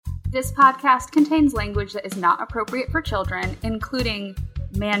This podcast contains language that is not appropriate for children, including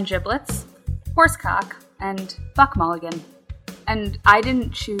man giblets, horsecock, and buck mulligan. And I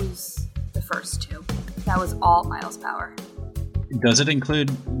didn't choose the first two. That was all Myles Power. Does it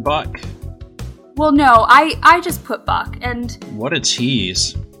include buck? Well, no, I just put buck, and... What a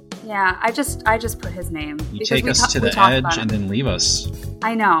tease. Yeah, I just put his name. You take us to the edge and then leave us.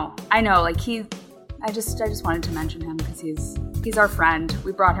 I know, like I just wanted to mention him because he's our friend.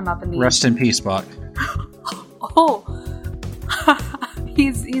 We brought him up in the... Rest in peace, Buck. Oh,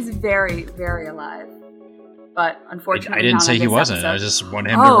 he's very, very alive. But unfortunately, I didn't say he wasn't. I just want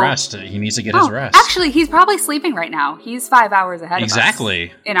him to rest. He needs to get his rest. Actually, he's probably sleeping right now. He's 5 hours ahead of us.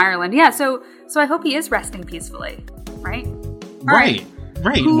 Exactly. In Ireland. Yeah, so I hope he is resting peacefully. Right? Right.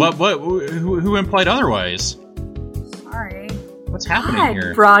 Who implied otherwise? Sorry. What's happening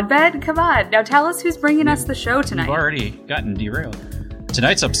here? Broadbed, come on. Now tell us who's bringing us the show tonight. We've already gotten derailed.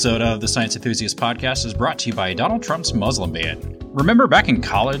 Tonight's episode of the Science Enthusiast Podcast is brought to you by Donald Trump's Muslim ban. Remember back in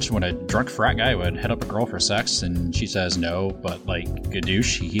college when a drunk frat guy would hit up a girl for sex and she says no, but like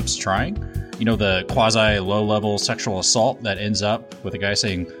gadoosh, he keeps trying? You know, the quasi low-level sexual assault that ends up with a guy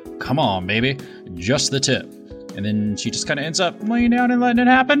saying, "Come on, baby, just the tip." And then she just kind of ends up laying down and letting it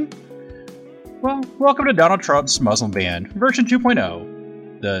happen? Well, welcome to Donald Trump's Muslim ban, version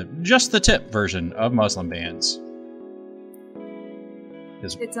 2.0. The just the tip version of Muslim bans.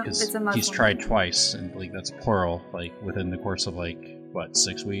 It's a Muslim. He's tried twice, and like that's plural, like within the course of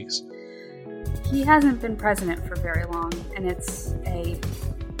 6 weeks. He hasn't been president for very long, and it's a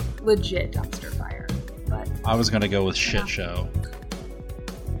legit dumpster fire. But I was gonna go with shit show.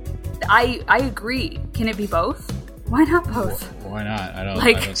 I agree. Can it be both? Why not both? Why not? I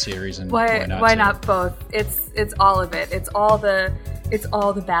don't see a reason. Why not both? It's all of it. It's all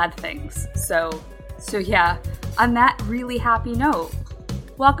the bad things. So yeah. On that really happy note,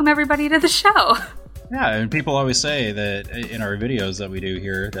 welcome everybody to the show. Yeah, and people always say that in our videos that we do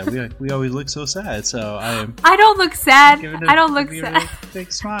here that we always look so sad. So I don't look sad. I don't look sad. A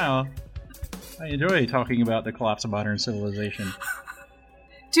big smile. I enjoy talking about the collapse of modern civilization.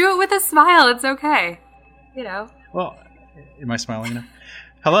 Do it with a smile. It's okay. You know. Well, am I smiling enough?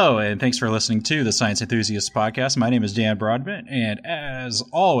 Hello, and thanks for listening to the Science Enthusiasts Podcast. My name is Dan Broadbent, and as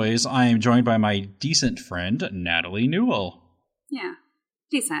always, I am joined by my decent friend, Natalie Newell. Yeah,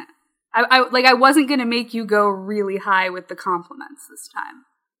 decent. I wasn't going to make you go really high with the compliments this time,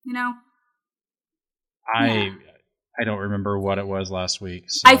 you know? I don't remember what it was last week.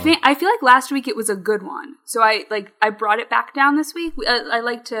 So. I feel like last week it was a good one. So I brought it back down this week. I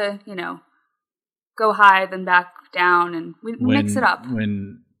like to, go high then back down, and we mix it up.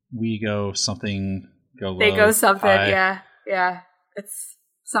 When we go something, go low. They go something, high. yeah. It's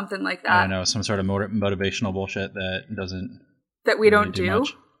something like that. I don't know, some sort of motivational bullshit that we don't do.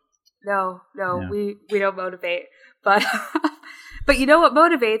 Much. No, yeah. we don't motivate. But but you know what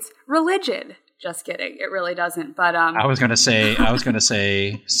motivates? Religion. Just kidding. It really doesn't. But I was gonna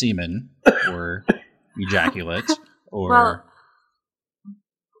say semen or ejaculate or. Well,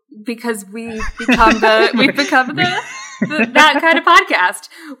 because we've become that kind of podcast.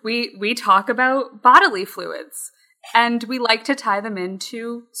 We talk about bodily fluids, and we like to tie them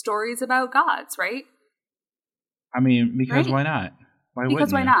into stories about gods, right? I mean, because why not?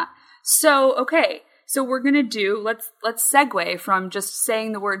 Why not? So okay, so we're gonna do. Let's segue from just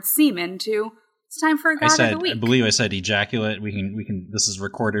saying the word semen to it's time for a god of the week. I believe I said ejaculate. We can. This is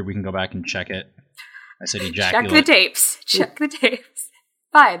recorded. We can go back and check it. I said ejaculate. Check the tapes.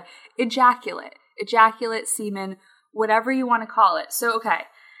 Fine. Ejaculate, semen, whatever you want to call it. So, okay.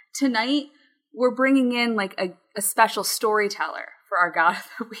 Tonight, we're bringing in a special storyteller for our God of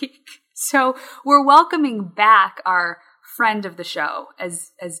the Week. So, we're welcoming back our friend of the show,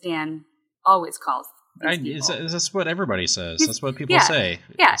 as Dan always calls these people. That's what everybody says. That's what people say.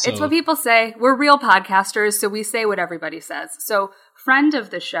 Yeah, it's what people say. We're real podcasters, so we say what everybody says. So, friend of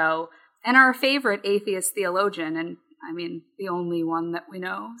the show and our favorite atheist theologian, and I mean, the only one that we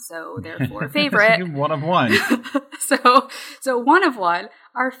know, so therefore favorite. One of one. So one of one,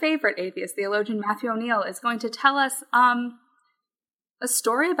 our favorite atheist theologian, Matthew O'Neill, is going to tell us a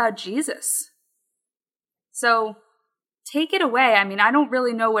story about Jesus. So take it away. I mean, I don't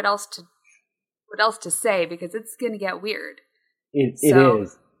really know what else to say because it's going to get weird. It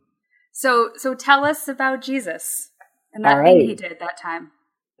is. So tell us about Jesus and that thing he did that time.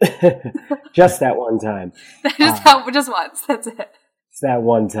 Just that one time. Just once. That's it. It's that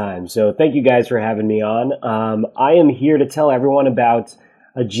one time. So thank you guys for having me on. I am here to tell everyone about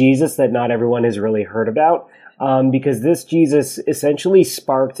a Jesus that not everyone has really heard about, because this Jesus essentially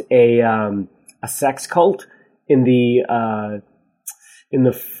sparked a sex cult in the in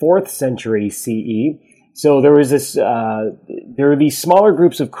the 4th century CE. So there was there were these smaller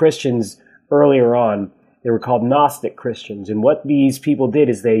groups of Christians earlier on. They were called Gnostic Christians. And what these people did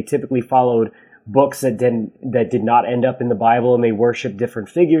is they typically followed books that did not end up in the Bible, and they worshiped different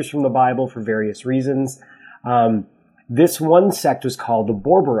figures from the Bible for various reasons. This one sect was called the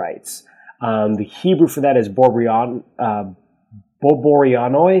Borborites. The Hebrew for that is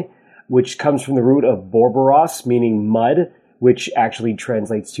Borborianoi, which comes from the root of Borboros, meaning mud, which actually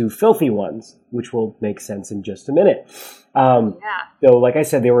translates to filthy ones, which will make sense in just a minute. So, like I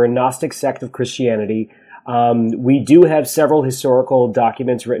said, they were a Gnostic sect of Christianity. We do have several historical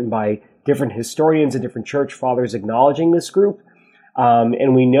documents written by different historians and different church fathers acknowledging this group.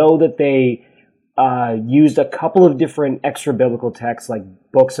 And we know that they used a couple of different extra-biblical texts, like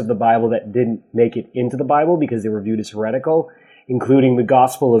books of the Bible that didn't make it into the Bible because they were viewed as heretical, including the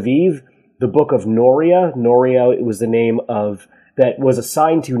Gospel of Eve, the book of Noria. Noria was the name that was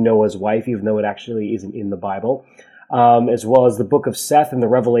assigned to Noah's wife, even though it actually isn't in the Bible, as well as the book of Seth and the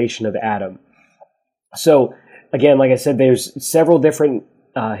Revelation of Adam. So, again, like I said, there's several different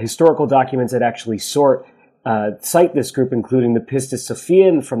historical documents that actually cite this group, including the Pistis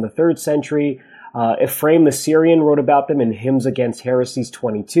Sophian from the 3rd century. Ephraim the Syrian wrote about them in Hymns Against Heresies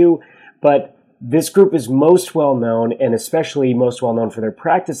 22. But this group is most well known, and especially most well known for their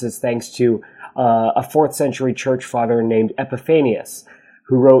practices, thanks to a 4th century church father named Epiphanius,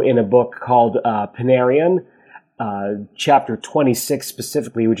 who wrote in a book called Panarion, chapter 26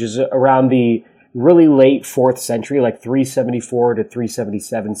 specifically, which is around the really late 4th century, like 374 to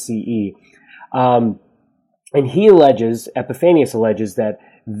 377 CE. And Epiphanius alleges that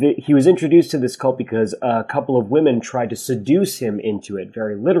he was introduced to this cult because a couple of women tried to seduce him into it,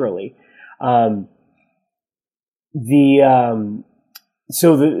 very literally. One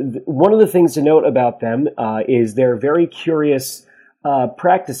of the things to note about them is their very curious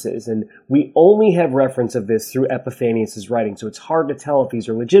practices, and we only have reference of this through Epiphanius' writing, so it's hard to tell if these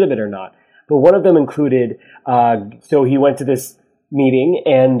are legitimate or not. But one of them included, so he went to this meeting,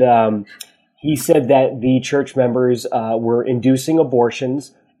 and he said that the church members were inducing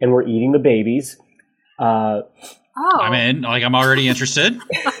abortions and were eating the babies. I'm in. I'm already interested.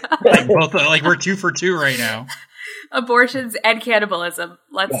 We're 2 for 2 right now. Abortions and cannibalism.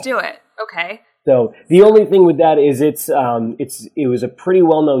 Let's do it. Okay. So the only thing with that is it was a pretty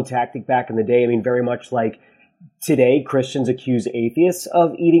well-known tactic back in the day. I mean, very much like today, Christians accuse atheists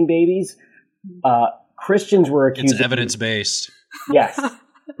of eating babies. Christians were accused. It's evidence-based. Yes.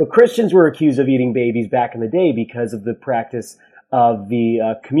 But Christians were accused of eating babies back in the day because of the practice of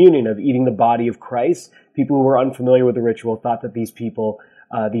the communion, of eating the body of Christ. People who were unfamiliar with the ritual thought that these people,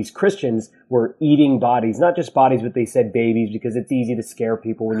 these Christians, were eating bodies. Not just bodies, but they said babies because it's easy to scare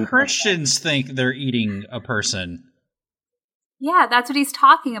people when you Christians think they're eating a person. Yeah, that's what he's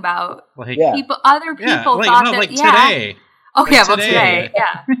talking about. Other people thought that... today. Oh, yeah, today.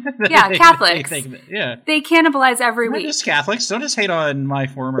 Yeah. Yeah, Catholics. They cannibalize every week. Just Catholics. Don't just hate on my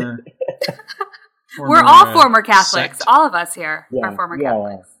former We're all former Catholics. Sect. All of us here are former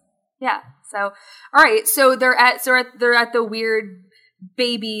Catholics. Yeah. So, all right. So they're at the weird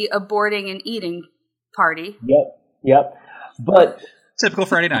baby aborting and eating party. Yep. But typical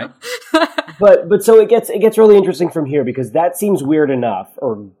Friday night. but so it gets really interesting from here because that seems weird enough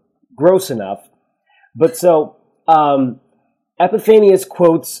or gross enough. But so Epiphanius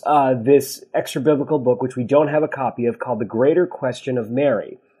quotes this extra-biblical book, which we don't have a copy of, called The Greater Question of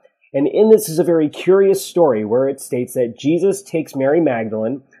Mary. And in this is a very curious story where it states that Jesus takes Mary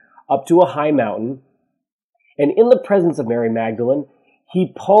Magdalene up to a high mountain, and in the presence of Mary Magdalene,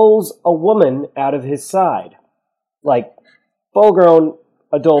 he pulls a woman out of his side. Like, full-grown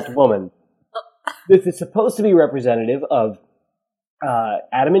adult woman. This is supposed to be representative of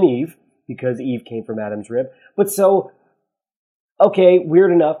Adam and Eve, because Eve came from Adam's rib. But so, okay,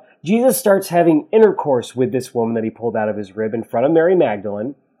 weird enough, Jesus starts having intercourse with this woman that he pulled out of his rib in front of Mary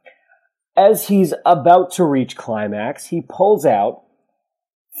Magdalene. As he's about to reach climax, he pulls out,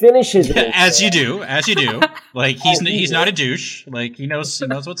 finishes it. As you do. Like, he's not a douche. Like, he knows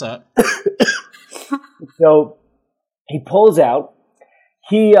what's up. So, he pulls out,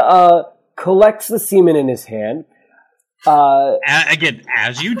 he collects the semen in his hand. Again,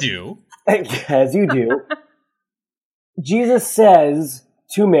 as you do. As you do. Jesus says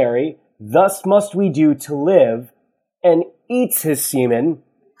to Mary, "Thus must we do to live," and eats his semen,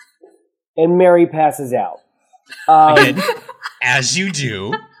 and Mary passes out. Again, as you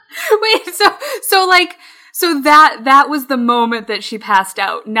do. Wait, so that was the moment that she passed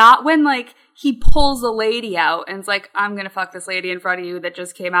out, not when he pulls a lady out and is like, "I'm gonna fuck this lady in front of you that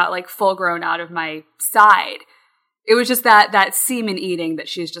just came out full grown out of my side." It was just that semen eating that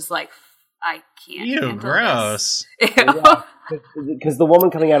she's just like, I can't. Ew, gross. Because the woman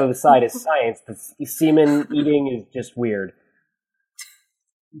coming out of the side is science. The semen eating is just weird.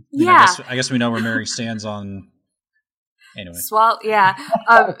 Yeah. I guess we know where Mary stands on. Anyway. Yeah.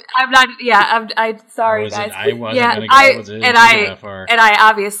 I'm not. Yeah. I'm sorry, guys. I wasn't going to go that far. And I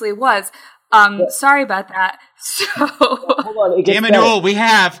obviously was. Sorry about that. So. Hold on. Damn it, Noel. We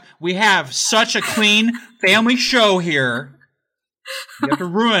have such a clean family show here. You have to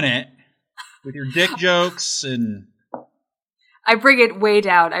ruin it with your dick jokes and. I bring it way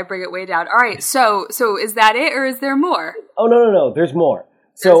down. All right. So is that it, or is there more? Oh no. There's more.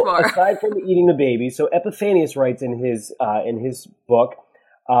 So aside from eating the baby, so Epiphanius writes in his book,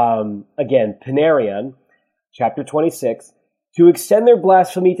 again, Panarion, chapter 26, to extend their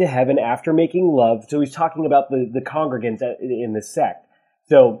blasphemy to heaven after making love. So he's talking about the congregants in the sect.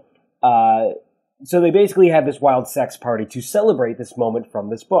 So they basically had this wild sex party to celebrate this moment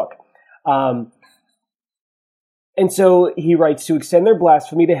from this book. And so he writes, to extend their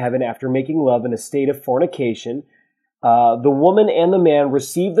blasphemy to heaven after making love in a state of fornication, the woman and the man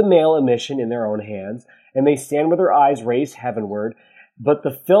receive the male emission in their own hands, and they stand with their eyes raised heavenward. But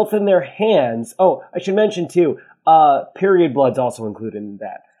the filth in their hands... Oh, I should mention, too, period blood's also included in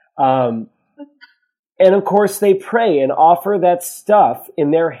that. And, of course, they pray and offer that stuff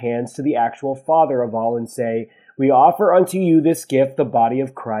in their hands to the actual Father of all and say, we offer unto you this gift, the body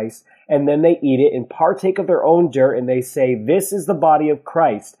of Christ. And then they eat it and partake of their own dirt, and they say, this is the body of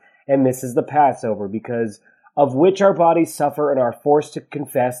Christ, and this is the Passover, because of which our bodies suffer and are forced to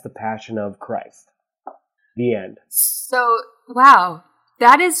confess the passion of Christ. The end. So, wow.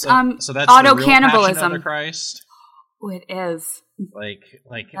 That is so that's auto-cannibalism. Of Christ? Oh, it is. Like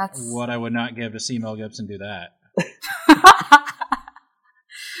what I would not give to see Mel Gibson do that.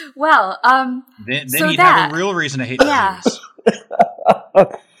 Well, then he'd have a real reason to hate the Jews.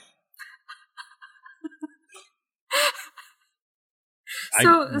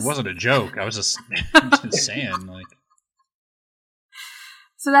 It wasn't a joke. I was just saying, like.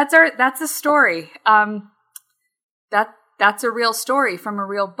 So that's a story. That's a real story from a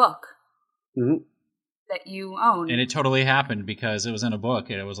real book that you own, and it totally happened because it was in a book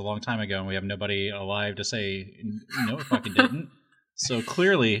and it was a long time ago, and we have nobody alive to say no, it fucking didn't. So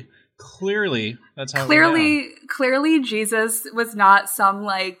clearly, that's how. Clearly, Jesus was not some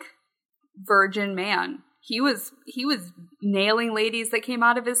like virgin man. He was nailing ladies that came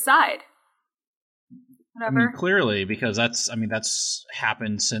out of his side. Whatever. I mean, clearly, because that's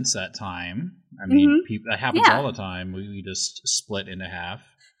happened since that time. I mean, that happens all the time. We just split into half.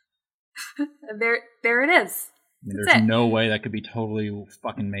 There it is. I mean, there's no way that could be totally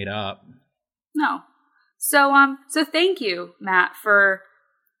fucking made up. No. So thank you, Matt, for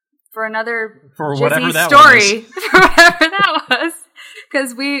another whatever that story. For whatever that was.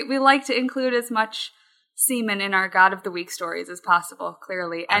 Because we like to include as much semen in our God of the Week stories as possible,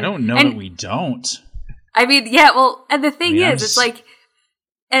 clearly. And, I don't know that we don't. I mean, yeah, well, and the thing is, it's like,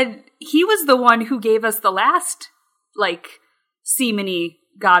 and he was the one who gave us the last, like, semen-y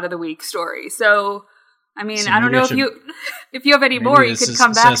God of the Week story. So, I mean, I don't know if you have any more, you could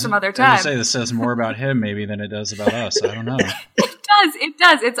come back some other time. I was say this says more about him maybe than it does about us. I don't know. It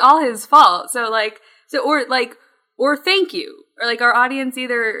does. It's all his fault. Or thank you. Or like our audience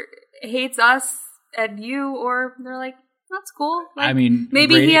either hates us and you, or they're like, that's cool. Like, I mean,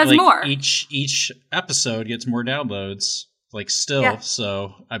 maybe he has more. Each episode gets more downloads, like still. Yeah.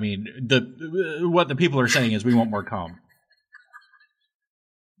 So, I mean, what the people are saying is we want more cum.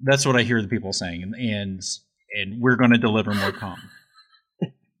 That's what I hear the people saying, and we're going to deliver more cum.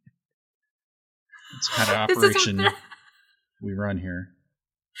 It's the kind of operation we run here.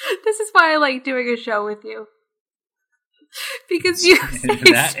 This is why I like doing a show with you. Because you say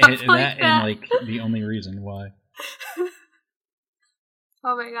stuff like that. And like the only reason why.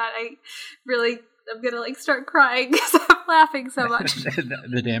 Oh my god, I'm gonna like start crying because I'm laughing so much.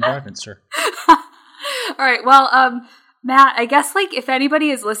 the damn referencer. All right, well, Matt, I guess like if anybody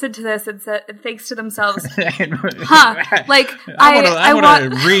has listened to this and thinks to themselves, like I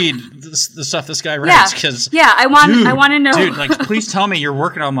want to read the stuff this guy writes because I want to know, dude. Like, please tell me you're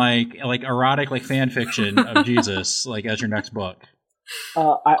working on like erotic like fan fiction of Jesus like as your next book.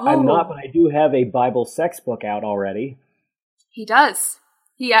 I'm not, but I do have a Bible sex book out already. He does.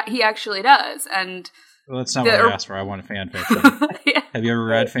 He actually does, and well, that's not what I asked for. I want a fan fiction. Yeah. Have you ever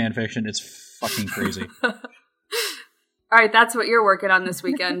read fan fiction? It's fucking crazy. All right, that's what you're working on this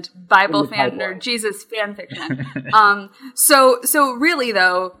weekend. Bible fan or Jesus fan fiction. So really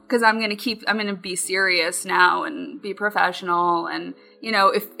though, because I'm gonna be serious now and be professional and you know,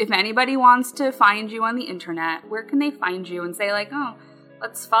 if anybody wants to find you on the internet, where can they find you and say like, oh,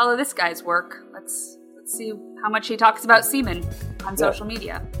 let's follow this guy's work. Let's see how much he talks about semen on social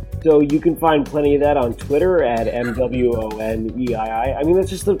media. So you can find plenty of that on Twitter at MWONEII. I mean, that's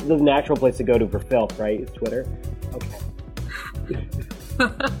just the natural place to go to for filth, right? It's Twitter. Okay.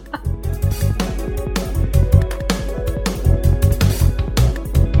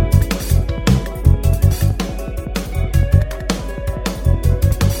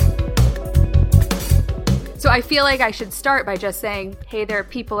 So I feel like I should start by just saying, "Hey there,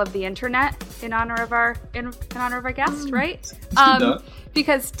 people of the internet," in honor of our guest, right?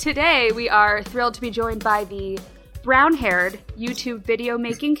 Because today we are thrilled to be joined by the brown-haired YouTube video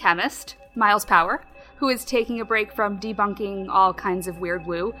making chemist, Myles Power, who is taking a break from debunking all kinds of weird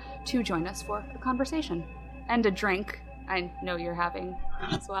woo to join us for a conversation and a drink. I know you're having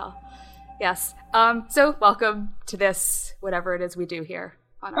as well. Yes. So welcome to this, whatever it is we do here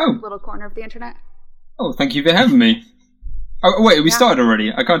on our little corner of the internet. Oh, thank you for having me. Oh, wait, we started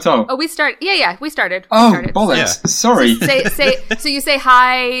already? I can't tell. Oh, we started. Yeah, we started. Bollocks. Yeah. Sorry. So you say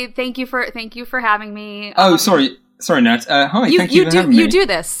hi. Thank you for having me. Sorry, Nat. Hi. Thank you for having me. You do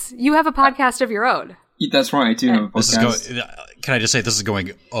this. You have a podcast of your own. That's right. I do have a podcast. Can I just say this is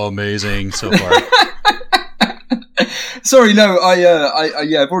going amazing so far? Sorry, no.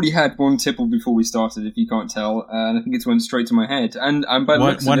 I've already had one tipple before we started. If you can't tell, and I think it's went straight to my head. And by the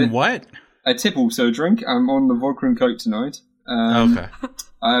looks of it, what? A tipple, so a drink. I'm on the vodka and coke tonight. Okay.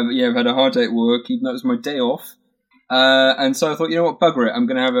 I've had a hard day at work, even though it was my day off. And so I thought, you know what, bugger it. I'm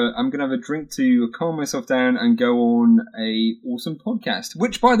gonna have a drink to calm myself down and go on a awesome podcast.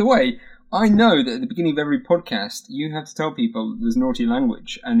 Which, by the way, I know that at the beginning of every podcast, you have to tell people there's naughty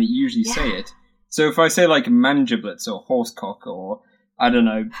language, and they usually say it. So if I say like mandiblets or horsecock or I don't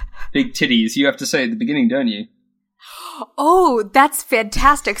know, big titties, you have to say it at the beginning, don't you? Oh, that's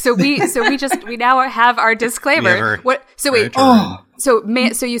fantastic! So we now have our disclaimer. So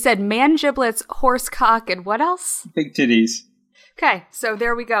you said mandiblets, horsecock, and what else? Big titties. Okay, so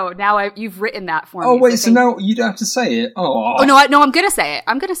there we go. Now you've written that for me. Oh wait, so now you don't have to say it. Oh no, I'm gonna say it.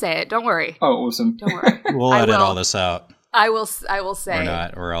 I'm gonna say it. Don't worry. Oh, awesome. Don't worry. We'll edit all this out. I will say. Or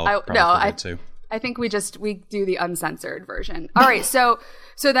not, or I'll forget to. I think we do the uncensored version. All right, so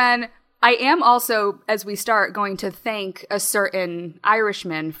then. I am also, as we start, going to thank a certain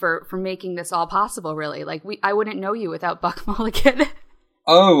Irishman for making this all possible, really. Like, I wouldn't know you without Buck Mulligan.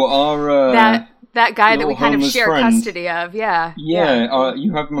 Oh, our... that guy that we kind of share friend. Custody of, yeah. Yeah,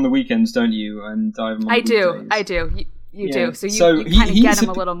 you have him on the weekends, don't you? And I have him on the weekdays. I do. You do. So you kind of get him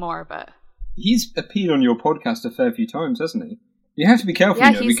a little more, but... He's appeared on your podcast a fair few times, hasn't he? You have to be careful,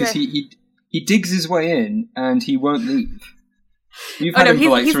 because he digs his way in, and he won't leave. You've had him for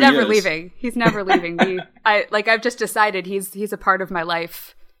like 3 years. He's never leaving. He's never leaving. I've just decided he's a part of my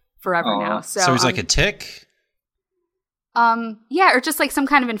life forever now. So he's like a tick? Yeah, or just like some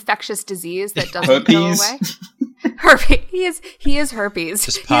kind of infectious disease that doesn't go away. Herpes. He is herpes.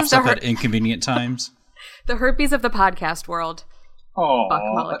 Just pops up at inconvenient times. The herpes of the podcast world. Oh, Buck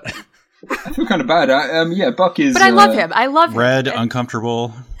Mulligan. I feel kind of bad. Buck is. But I love him. I love him. Red,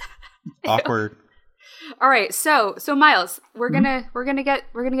 uncomfortable, awkward. All right, so Myles, we're gonna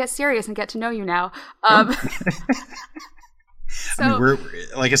get serious and get to know you now. So, I mean,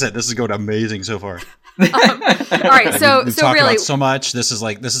 like I said, this is going amazing so far. All right, so we've talked really about so much. This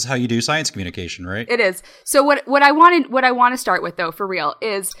is how you do science communication, right? It is. So what I want to start with though, for real,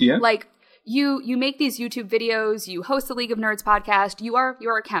 is like you make these YouTube videos, you host the League of Nerds podcast,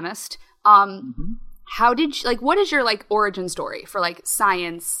 you're a chemist. How did you, what is your origin story for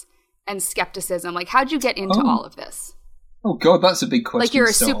science and skepticism? How'd you get into all of this? Oh God, that's a big question. You're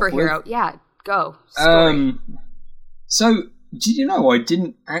a superhero. Yeah, go. Story. So did you know I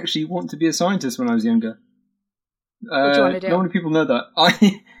didn't actually want to be a scientist when I was younger? What do you want to do? Not many people know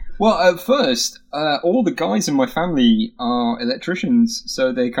that. Well, at first, all the guys in my family are electricians,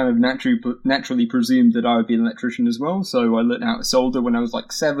 so they kind of naturally presumed that I would be an electrician as well. So I learned how to solder when I was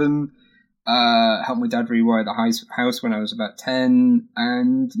 7. Helped my dad rewire the house when I was about 10,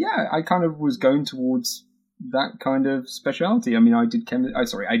 and yeah, I kind of was going towards that kind of specialty. I mean, I did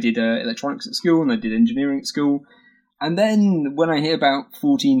electronics at school, and I did engineering at school, and then when I hit about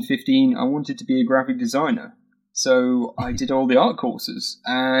 14, 15, I wanted to be a graphic designer. So I did all the art courses,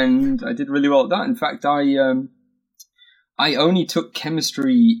 and I did really well at that. In fact, I only took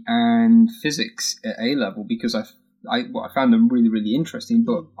chemistry and physics at A level because I found them really, really interesting,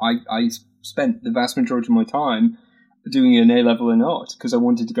 but I spent the vast majority of my time doing an A level in art because I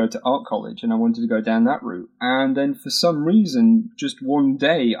wanted to go to art college and I wanted to go down that route. And then for some reason, just one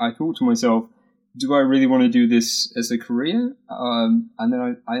day, I thought to myself, do I really want to do this as a career? And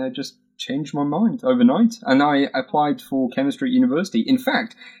then I just changed my mind overnight, and I applied for chemistry at university. In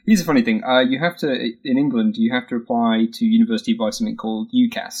fact, here's a funny thing. In England, you have to apply to university by something called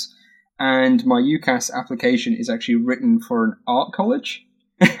UCAS. And my UCAS application is actually written for an art college.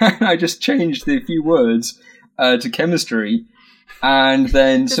 I just changed the few words to chemistry, and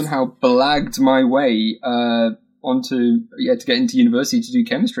then somehow blagged my way to get into university to do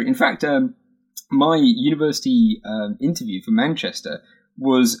chemistry. In fact, my university interview for Manchester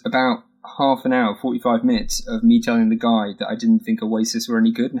was about half an hour, 45 minutes of me telling the guy that I didn't think Oasis were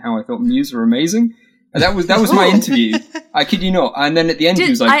any good and how I thought Muse were amazing. And that was my interview. I kid you not. And then at the end he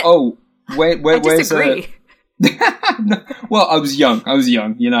was like, where's no, well, I was young, I was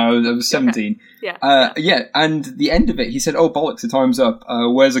 17. Okay. Yeah. And the end of it, he said, "Oh, bollocks, the time's up.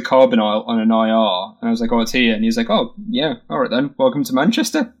 Where's a carbonyl on an IR?" And I was like, "Oh, it's here." And he was like, "Oh, yeah, all right then. Welcome to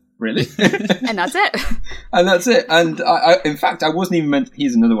Manchester." Really? And that's it. And that's it. And I in fact, I wasn't even meant,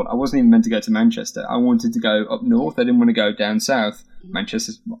 here's another one. I wasn't even meant to go to Manchester. I wanted to go up north. I didn't want to go down south.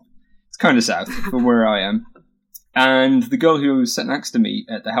 Manchester's, it's kind of south from where I am. And the girl who was sat next to me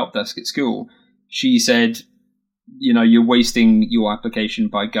at the help desk at school, she said, "You're wasting your application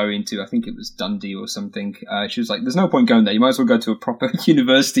by going to," I think it was Dundee or something. She was like, "There's no point going there. You might as well go to a proper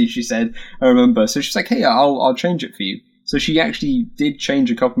university," she said. I remember. So she's like, "Hey, I'll change it for you." So she actually did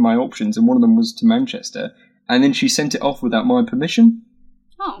change a couple of my options, and one of them was to Manchester. And then she sent it off without my permission.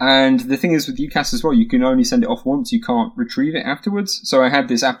 Oh. And the thing is with UCAS as well, you can only send it off once. You can't retrieve it afterwards. So I had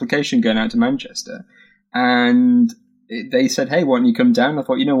this application going out to Manchester, and they said, "Hey, why don't you come down?" I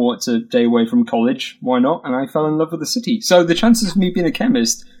thought, you know what, it's a day away from college, why not? And I fell in love with the city. So the chances of me being a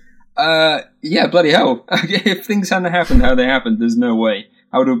chemist, bloody hell. If things hadn't happened how they happened, there's no way.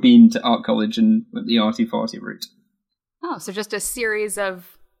 I would have been to art college and went the arty-farty route. Oh, so just a series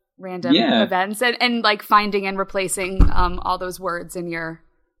of random events and like finding and replacing all those words in your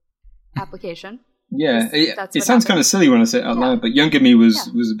application. Yeah, it sounds kind of silly when I say it out loud, but younger me was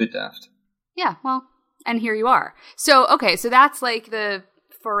a bit daft. Yeah, well, and here you are. So, okay, so that's like the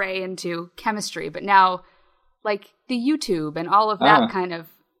foray into chemistry, but now like the YouTube and all of that kind of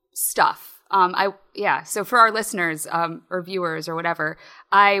stuff. So for our listeners or viewers or whatever,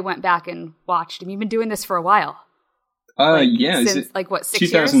 I went back and watched, and you've been doing this for a while. Since, 6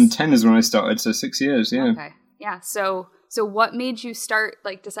 2010 years? is when I started, so 6 years, yeah. Okay, yeah. So what made you start,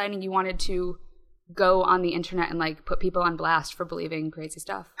 like, deciding you wanted to go on the internet and, like, put people on blast for believing crazy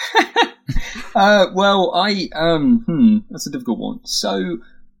stuff? That's a difficult one. So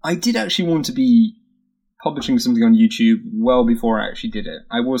I did actually want to be publishing something on YouTube well before I actually did it.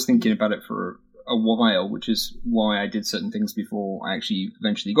 I was thinking about it for a while, which is why I did certain things before I actually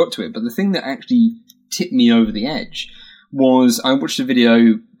eventually got to it. But the thing that actually tipped me over the edge was I watched a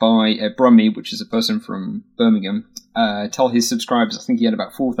video by Brummy, which is a person from Birmingham, tell his subscribers, I think he had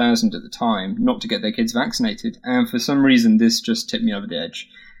about 4,000 at the time, not to get their kids vaccinated. And for some reason, this just tipped me over the edge.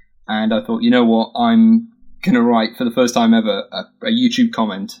 And I thought, you know what, I'm going to write, for the first time ever, a YouTube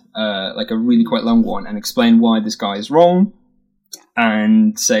comment, like a really quite long one, and explain why this guy is wrong,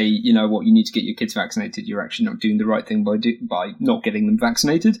 and say, you know what, you need to get your kids vaccinated. You're actually not doing the right thing by not getting them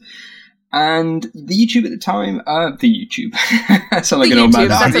vaccinated. And the YouTube at the time, I sound like an old man.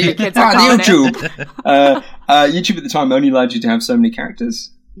 YouTube. YouTube at the time only allowed you to have so many characters.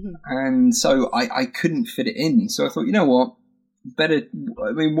 Mm-hmm. And so I couldn't fit it in. So I thought, you know what?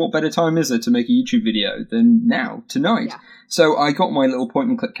 What better time is there to make a YouTube video than now, tonight? Yeah. So I got my little point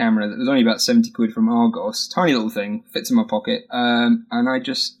and click camera that was only about 70 quid from Argos, tiny little thing, fits in my pocket, and I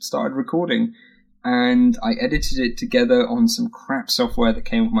just started recording. And I edited it together on some crap software that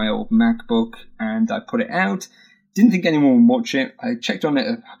came with my old MacBook, and I put it out. Didn't think anyone would watch it. I checked on it,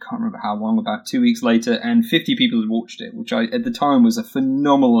 I can't remember how long, about 2 weeks later, and 50 people had watched it, which at the time was a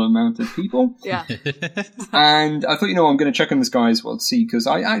phenomenal amount of people. Yeah. And I thought, you know, I'm going to check on this guy as well to see, because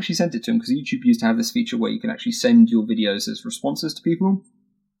I actually sent it to him, because YouTube used to have this feature where you can actually send your videos as responses to people.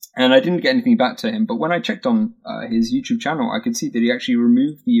 And I didn't get anything back to him, but when I checked on his YouTube channel, I could see that he actually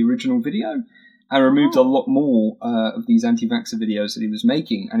removed the original video. I removed a lot more of these anti-vaxxer videos that he was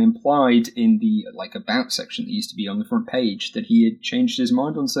making, and implied in the about section that used to be on the front page that he had changed his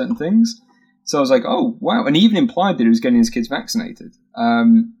mind on certain things. So I was like, oh wow, and he even implied that he was getting his kids vaccinated.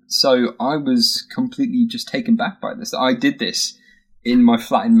 So I was completely just taken back by this. I did this in my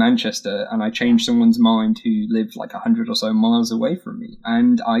flat in Manchester, and I changed someone's mind who lived like 100 or so miles away from me,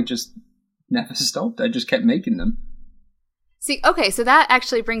 and I just never stopped. I just kept making them. See, okay, so that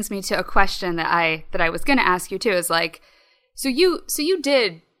actually brings me to a question that I was going to ask you too. Is like, so you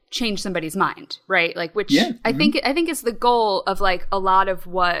did change somebody's mind, right? Like, which I think is the goal of like a lot of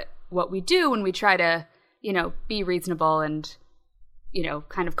what what we do when we try to, be reasonable and,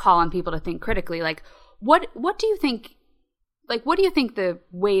 kind of call on people to think critically. Like, what do you think? Like, what do you think the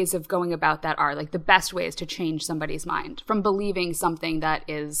ways of going about that are? Like, the best ways to change somebody's mind from believing something that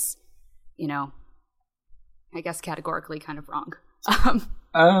is, I guess categorically kind of wrong.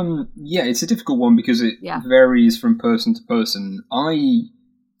 Yeah, it's a difficult one because it varies from person to person. I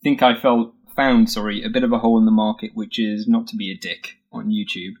think I found a bit of a hole in the market, which is not to be a dick on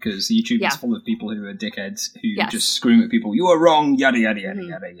YouTube, because YouTube is full of people who are dickheads who just scream at people, "You are wrong," yada yada yada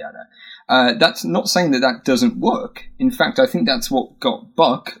yada yada. That's not saying that doesn't work. In fact, I think that's what got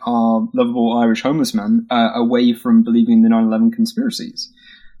Buck, our lovable Irish homeless man, away from believing the 9/11 conspiracies.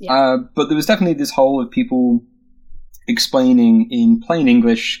 Yeah. But there was definitely this hole of people explaining in plain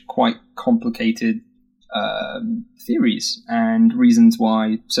English quite complicated theories and reasons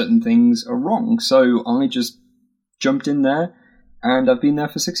why certain things are wrong. So I just jumped in there, and I've been there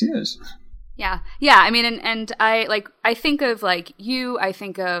for 6 years. Yeah. I mean, and I think of like you. I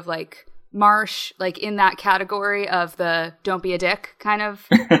think of like Marsh, like in that category of the "don't be a dick" kind of.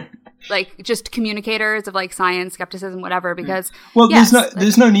 Like just communicators of like science, skepticism, whatever. Because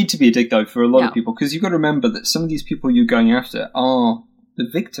there's no need to be a dick though for a lot of people, because you've got to remember that some of these people you're going after are the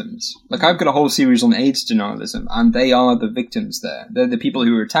victims. Like, I've got a whole series on AIDS denialism, and they are the victims there. They're the people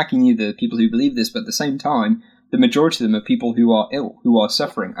who are attacking you, the people who believe this, but at the same time, the majority of them are people who are ill, who are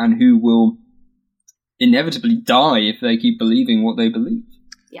suffering, and who will inevitably die if they keep believing what they believe.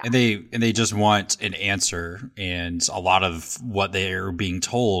 Yeah. And they just want an answer, and a lot of what they're being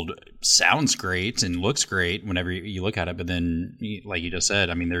told sounds great and looks great whenever you look at it, but then, like you just said,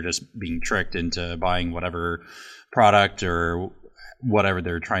 I mean, they're just being tricked into buying whatever product or whatever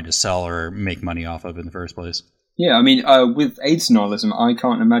they're trying to sell or make money off of in the first place. Yeah, I mean, with AIDS denialism, I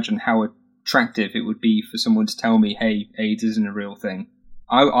can't imagine how attractive it would be for someone to tell me, "Hey, AIDS isn't a real thing."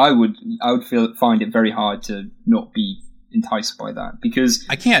 I would find it very hard to not be enticed by that, because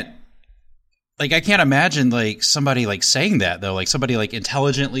I can't imagine like somebody like saying that though, like somebody like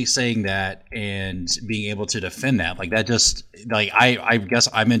intelligently saying that and being able to defend that. Like that just like I guess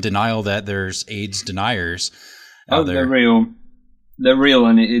I'm in denial that there's AIDS deniers out there. They're real,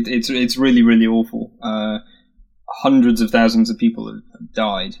 and it's really, really awful. Hundreds of thousands of people have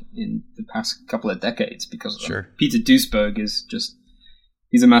died in the past couple of decades because of them. Peter Duisberg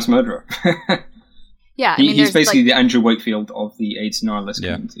he's a mass murderer. Yeah, he's basically the Andrew Wakefield of the AIDS denialist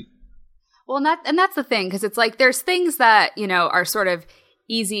community. Well, and that's the thing, because it's like there's things that are sort of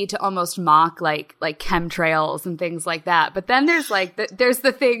easy to almost mock, like chemtrails and things like that. But then there's like there's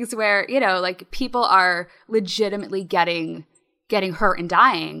the things where like people are legitimately getting hurt and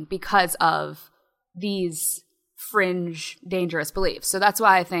dying because of these fringe dangerous beliefs. So that's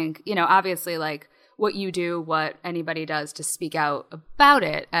why I think obviously like what you do, what anybody does to speak out about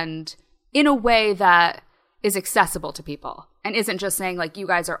it, and in a way that is accessible to people and isn't just saying like, you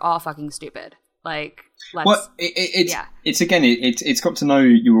guys are all fucking stupid. Like, it's got to know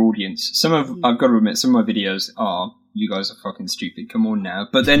your audience. I've got to admit, some of my videos are, "You guys are fucking stupid, come on now,"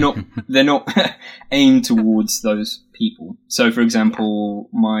 but they're not aimed towards those people. So, for example,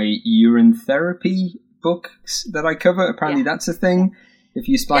 my urine therapy books that I cover, apparently that's a thing. If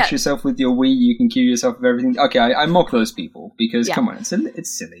you splash yourself with your wee, you can cure yourself of everything. Okay, I mock those people because come on,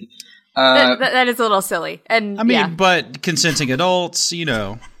 it's silly. That is a little silly, and I mean, but consenting adults,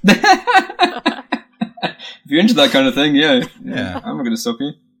 If you're into that kind of thing, I'm not going to stop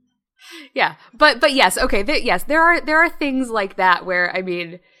you. Yeah, but yes, okay, there are things like that where I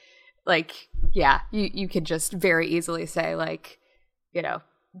mean, like, you could just very easily say like,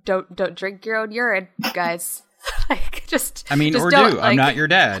 don't drink your own urine, guys. Like, I'm not your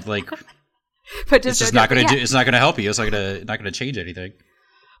dad. Like, but it's just not going to do. It's not going to help you. It's not going to change anything.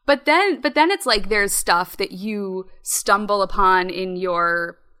 But then it's like there's stuff that you stumble upon in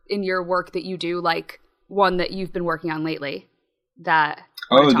your work that you do, like one that you've been working on lately. The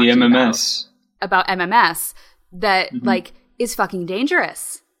MMS about MMS that like is fucking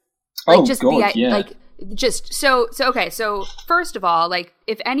dangerous. Like, like just so okay. So first of all, like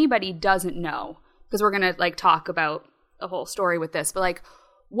if anybody doesn't know, because we're gonna like talk about the whole story with this, but like,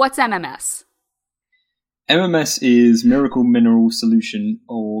 what's MMS? MMS is Miracle Mineral Solution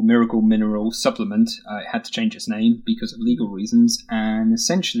or Miracle Mineral Supplement. It had to change its name because of legal reasons, and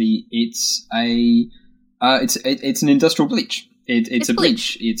essentially it's an industrial bleach. It's a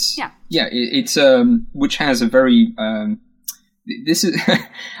bleach. It's which has a very this is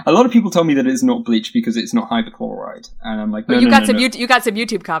a lot of people tell me that it's not bleach because it's not hypochlorite, and I'm like, no, you got some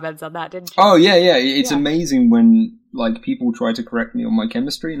YouTube comments on that, didn't you? Oh yeah. It's amazing when like people try to correct me on my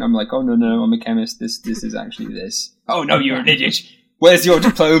chemistry, and I'm like, oh no, I'm a chemist. This is actually this. Oh no, you're an idiot. Where's your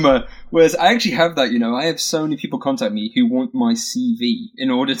diploma? Whereas I actually have that, I have so many people contact me who want my CV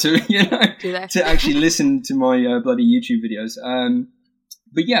in order to, to actually listen to my bloody YouTube videos.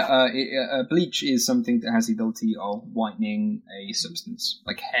 But yeah, bleach is something that has the ability of whitening a substance,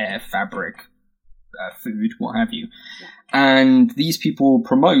 like hair, fabric, food, what have you. Yeah. And these people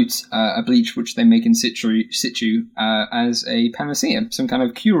promote a bleach which they make in situ as a panacea, some kind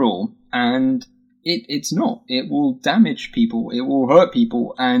of cure-all. And it's not. It will damage people, it will hurt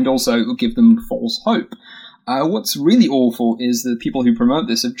people, and also it will give them false hope. What's really awful is the people who promote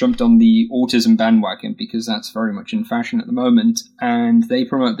this have jumped on the autism bandwagon, because that's very much in fashion at the moment, and they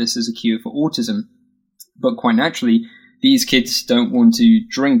promote this as a cure for autism. But quite naturally, these kids don't want to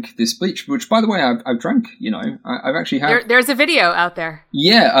drink this bleach, which, by the way, I've drank, I've actually had... There's a video out there.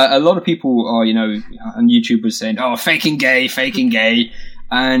 Yeah, a lot of people are, on YouTube was saying, oh, faking gay.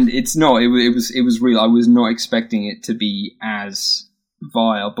 And it's not. It was real. I was not expecting it to be as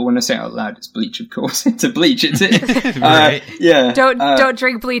vile. But when I say it out loud, it's bleach, of course. It's a bleach. It's it. Right. Yeah. Don't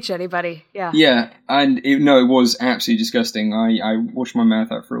drink bleach, anybody. Yeah. Yeah. And it was absolutely disgusting. I washed my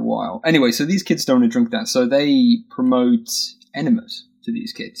mouth out for a while. Anyway, so these kids don't want to drink that. So they promote enemas to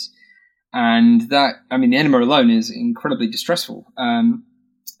these kids. And that, the enema alone is incredibly distressful.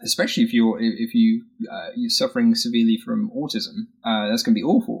 Especially if you're suffering severely from autism, that's going to be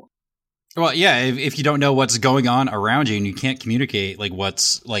awful. Well, yeah, if you don't know what's going on around you and you can't communicate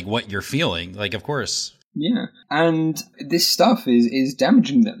what you're feeling, of course. Yeah, and this stuff is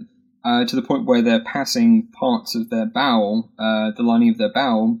damaging them to the point where they're passing parts of their bowel, the lining of their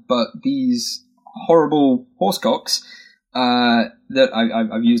bowel, but these horrible horsecocks. That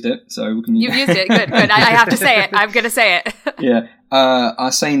I've used it, so we can. You've used it, good. I have to say it. I'm going to say it. Yeah,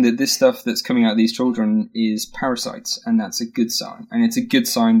 are saying that this stuff that's coming out of these children is parasites, and that's a good sign. And it's a good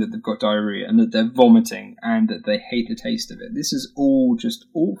sign that they've got diarrhea and that they're vomiting and that they hate the taste of it. This is all just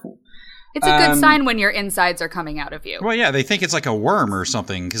awful. It's a good sign when your insides are coming out of you. Well, yeah, they think it's like a worm or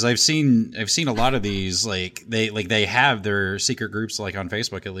something, because I've seen a lot of these, they have their secret groups, on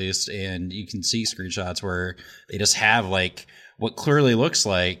Facebook at least, and you can see screenshots where they just have what clearly looks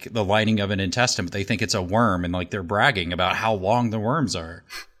like the lining of an intestine, but they think it's a worm, and they're bragging about how long the worms are.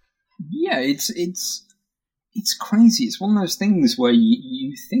 Yeah, it's crazy. It's one of those things where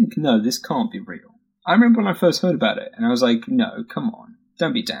you think, no, this can't be real. I remember when I first heard about it, and I was like, no, come on.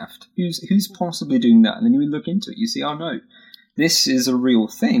 Don't be daft. Who's possibly doing that? And then you look into it, you see, oh no, this is a real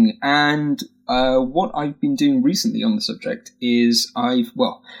thing. And what I've been doing recently on the subject is I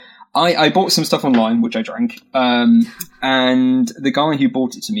bought some stuff online, which I drank, and the guy who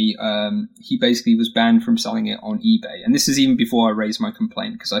bought it to me, he basically was banned from selling it on eBay. And this is even before I raised my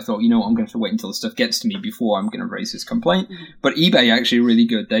complaint, because I thought, I'm going to have to wait until the stuff gets to me before I'm going to raise this complaint. Mm-hmm. But eBay actually really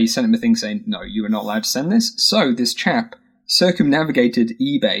good. They sent him a thing saying, no, you are not allowed to send this. So this chap circumnavigated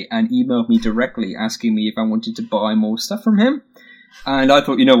eBay and emailed me directly asking me if I wanted to buy more stuff from him. And I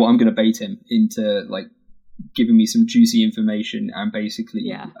thought, you know what, I'm going to bait him into giving me some juicy information and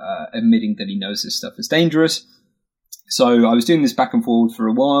basically admitting that he knows this stuff is dangerous. So I was doing this back and forward for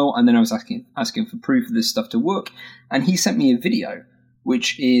a while, and then I was asking for proof of this stuff to work, and he sent me a video,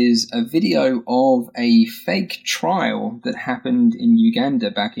 which is a video of a fake trial that happened in Uganda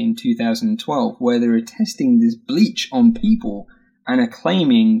back in 2012, where they were testing this bleach on people and are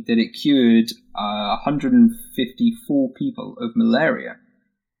claiming that it cured 154 people of malaria.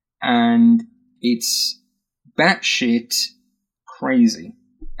 And it's batshit crazy.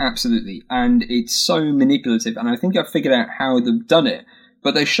 Absolutely. And it's so manipulative, and I think I've figured out how they've done it.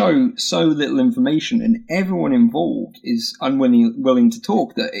 But they show so little information, and everyone involved is unwilling to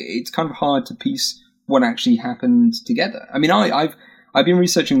talk, that it's kind of hard to piece what actually happened together. I've been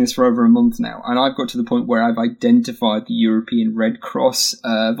researching this for over a month now, and I've got to the point where I've identified the European Red Cross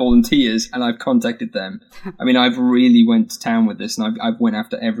volunteers, and I've contacted them. I've really went to town with this, and I've went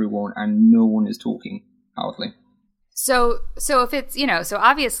after everyone, and no one is talking, hardly. So if it's, so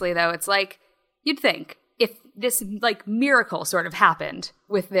obviously, though, it's you'd think, if this miracle sort of happened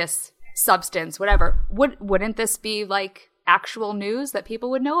with this substance, whatever, wouldn't this be actual news that people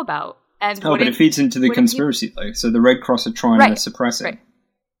would know about? And but it feeds into the conspiracy though. So the Red Cross are trying to suppress it. Right.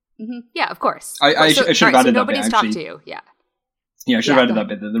 Mm-hmm. Yeah, of course. I should have added that bit. Nobody's talked to you. Yeah. Yeah, I should have added that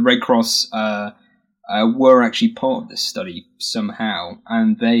bit. That the Red Cross were actually part of this study somehow,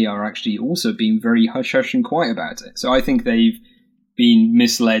 and they are actually also being very hush-hush and quiet about it. So I think they've been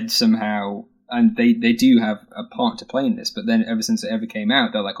misled somehow. And they do have a part to play in this, but then ever since it ever came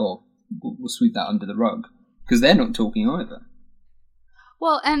out, they're like, oh, we'll sweep that under the rug. Because they're not talking either.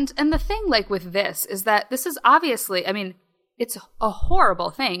 Well, and the thing, with this, is that this is obviously, it's a horrible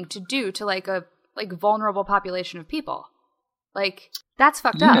thing to do to, a vulnerable population of people. Like, that's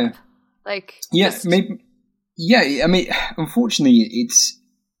fucked up. Like, maybe. Yeah, I mean, unfortunately,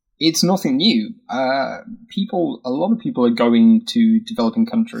 it's nothing new. A lot of people are going to developing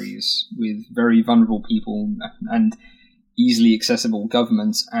countries with very vulnerable people and easily accessible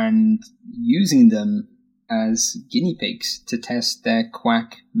governments and using them as guinea pigs to test their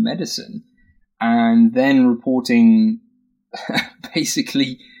quack medicine, and then reporting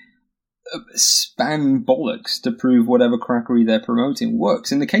basically span bollocks to prove whatever crackery they're promoting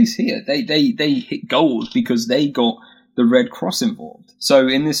works. In the case here, they hit gold because they got the Red Cross involved. So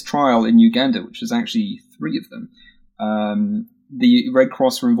in this trial in Uganda, which was actually 3 of them, the Red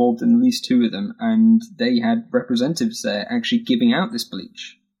Cross were involved in at least 2 of them, and they had representatives there actually giving out this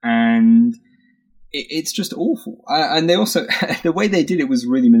bleach. And it's just awful. And they also, the way they did it was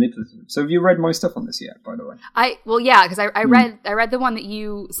really manipulative. So have you read my stuff on this yet, by the way? Because I read the one that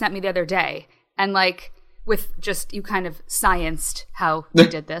you sent me the other day, and like with just, you kind of scienced how they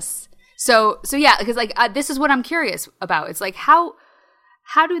did this. So yeah, because like this is what I'm curious about. It's like how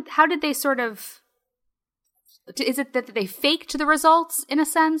did they sort of, is it that they faked the results in a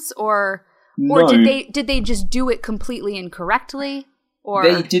sense, or No. did they just do it completely incorrectly? Or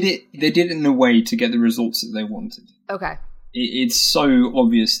They did it in a way to get the results that they wanted. Okay. It's so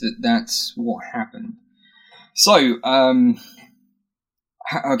obvious that that's what happened. So,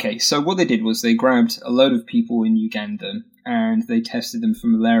 okay, so what they did was they grabbed a load of people in Uganda and they tested them for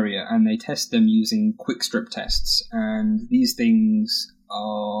malaria, and they test them using quick strip tests. And these things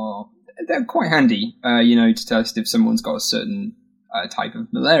they're quite handy, to test if someone's got a certain type of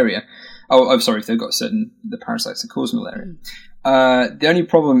malaria. Oh, I'm sorry, if they've got the parasites that cause malaria. The only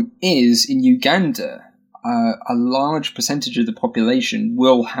problem is, in Uganda, a large percentage of the population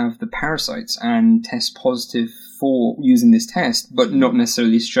will have the parasites and test positive for using this test, but not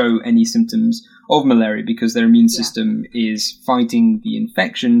necessarily show any symptoms of malaria because their immune system is fighting the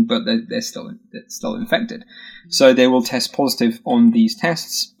infection, but they're still infected. So they will test positive on these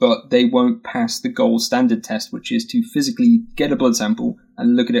tests, but they won't pass the gold standard test, which is to physically get a blood sample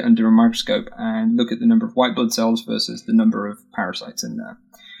and look at it under a microscope and look at the number of white blood cells versus the number of parasites in there.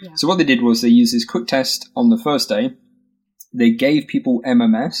 Yeah. So what they did was they used this quick test on the first day. They gave people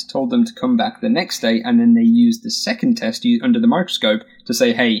MMS, told them to come back the next day, and then they used the second test under the microscope to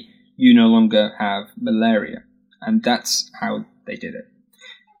say, hey, you no longer have malaria. And that's how they did it.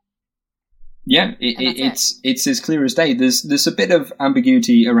 Yeah, it's as clear as day. There's a bit of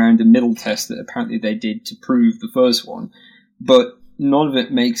ambiguity around the middle test that apparently they did to prove the first one, but none of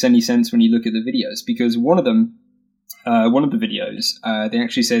it makes any sense when you look at the videos, because one of the videos, they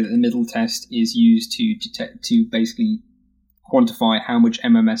actually say that the middle test is used to basically quantify how much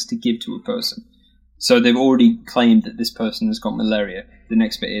MMS to give to a person. So they've already claimed that this person has got malaria. The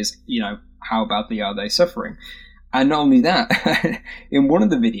next bit is, how badly are they suffering? And not only that, in one of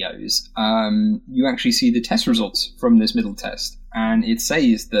the videos, you actually see the test results from this middle test. And it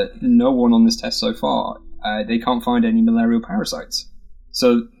says that no one on this test so far, they can't find any malarial parasites.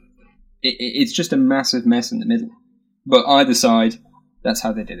 So it's just a massive mess in the middle. But either side, that's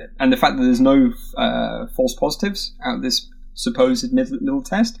how they did it. And the fact that there's no false positives out of this supposed middle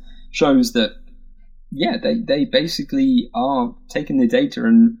test shows that, yeah, they basically are taking the data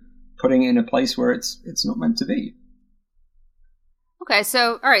and putting it in a place where it's not meant to be. Okay,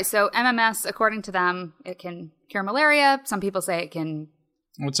 so MMS, according to them, it can cure malaria. Some people say it can.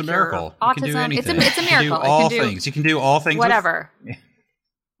 Well, it's a miracle. Autism. It can do anything. It's a miracle. You can do all things. You can do all things. Whatever.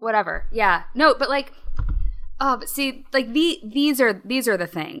 Whatever. Yeah. No, but like. Oh, but see, like these are the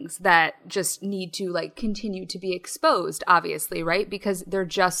things that just need to like continue to be exposed, obviously, right? Because they're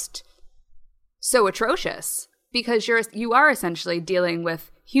just so atrocious. Because you are essentially dealing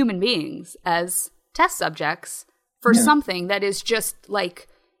with human beings as test subjects for something that is just like,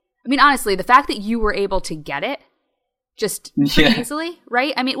 I mean, honestly, the fact that you were able to get it just pretty easily,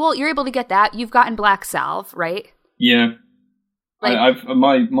 right? I mean, well, you're able to get that. You've gotten black salve, right? Yeah. Like,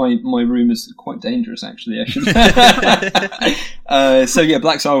 my room is quite dangerous, actually. So yeah,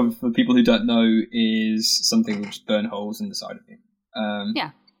 black salve, for people who don't know, is something which burn holes in the side of you.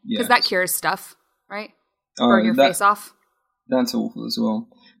 Because that cures stuff, right? Burn your face off. That's awful as well.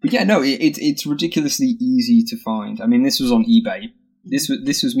 But yeah, no, it's ridiculously easy to find. I mean, this was on eBay. This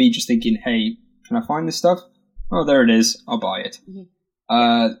was me just thinking, hey, can I find this stuff? Oh, there it is. I'll buy it. Mm-hmm.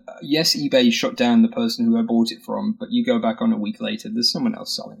 Yes, eBay shut down the person who I bought it from, but you go back on a week later, there's someone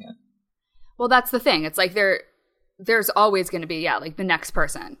else selling it. Well, that's the thing. It's like there's always going to be, like the next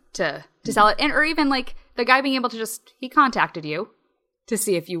person to sell it. Or even like the guy being able to he contacted you to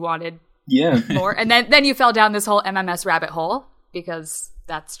see if you wanted more. And then you fell down this whole MMS rabbit hole because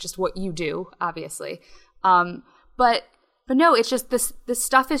that's just what you do, obviously. But no, it's just this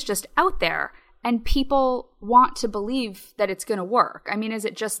stuff is just out there, and people want to believe that it's going to work. I mean, is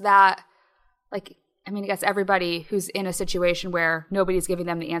it just that, like, I mean, I guess everybody who's in a situation where nobody's giving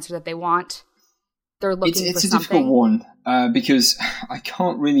them the answer that they want, they're looking for something. It's a difficult one because I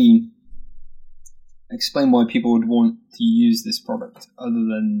can't really explain why people would want to use this product other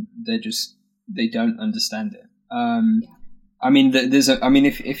than they don't understand it. I mean,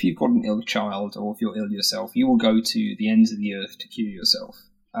 if you've got an ill child or if you're ill yourself, you will go to the ends of the earth to cure yourself.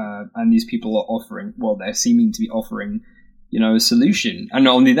 And these people are offering, well, they're seeming to be offering, a solution. And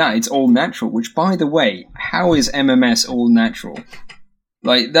not only that, it's all natural, which, by the way, how is MMS all natural?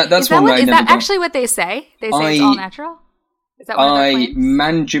 Like, that's one that I never got. Is that actually what they say? They say it's all natural? Is that one of their claims?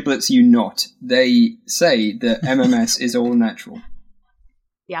 Man giblets you not. They say that MMS is all natural.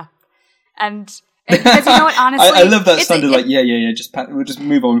 Yeah. And because you know what, honestly... I love that sounded like, we'll just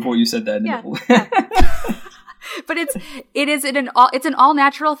move on with what you said there. Yeah. But it's an all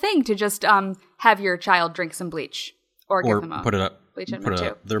natural thing to just have your child drink some bleach or give them put it up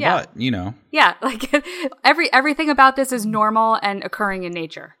their butt, Yeah, like everything about this is normal and occurring in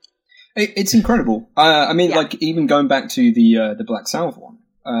nature. It's incredible. Like even going back to the Black Salve one,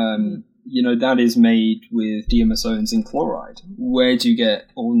 that is made with diamosones in chloride. Where do you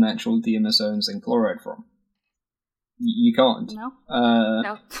get all natural diamosones in chloride from? You can't. No.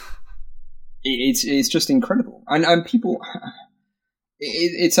 No. It's just incredible, and people.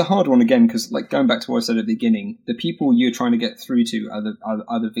 It's a hard one again because, like, going back to what I said at the beginning, the people you're trying to get through to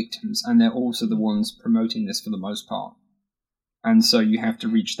are the victims, and they're also the ones promoting this for the most part. And so you have to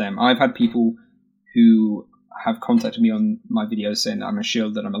reach them. I've had people who have contacted me on my videos saying that I'm a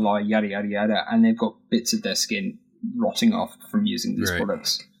shield, that I'm a lie, yada yada yada, and they've got bits of their skin rotting off from using these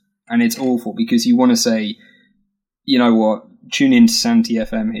products, and it's awful because you want to say, you know what, tune in to Sanity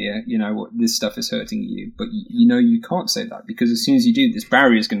FM here, you know what, this stuff is hurting you, but you can't say that because as soon as you do, this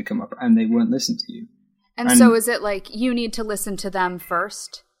barrier is going to come up and they won't listen to you. And so is it like you need to listen to them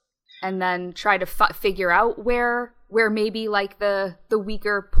first and then try to figure out where maybe like the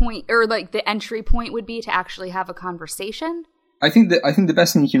weaker point or like the entry point would be to actually have a conversation? I think the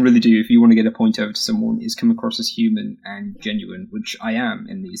best thing you can really do if you want to get a point over to someone is come across as human and genuine, which I am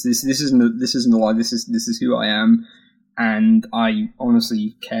in these. This isn't a lie. This is who I am, and I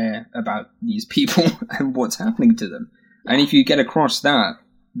honestly care about these people and what's happening to them. And if you get across that,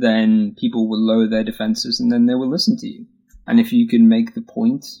 then people will lower their defenses and then they will listen to you. And if you can make the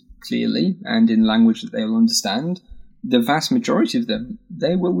point clearly and in language that they will understand, the vast majority of them,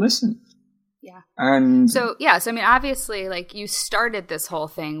 they will listen. Yeah. And so I mean, obviously, like, you started this whole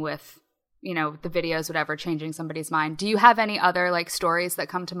thing with, the videos, whatever, changing somebody's mind. Do you have any other like stories that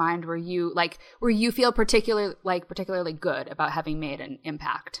come to mind where you feel particularly good about having made an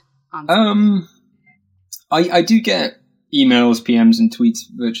impact on something? I do get emails, PMs, and tweets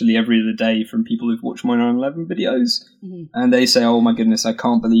virtually every other day from people who've watched my 9/11 videos, and they say, "Oh my goodness, I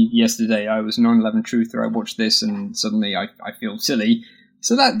can't believe yesterday I was 9/11 truther. I watched this, and suddenly I feel silly."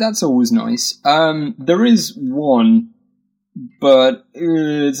 So that's always nice. There is one, but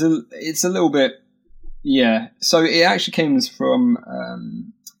it's a little bit, yeah. So it actually came from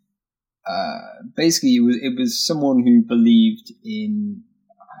basically it was someone who believed in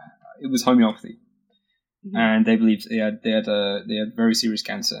it was homeopathy, and they believed they had very serious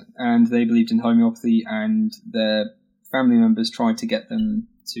cancer, and they believed in homeopathy, and their family members tried to get them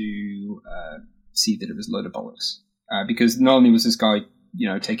to see that it was a load of bollocks, because not only was this guy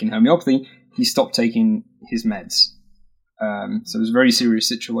taking homeopathy, he stopped taking his meds. So it was a very serious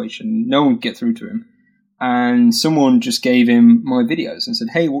situation. No one could get through to him. And someone just gave him my videos and said,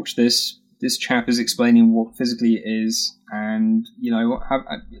 "Hey, watch this. This chap is explaining what physically it is. And,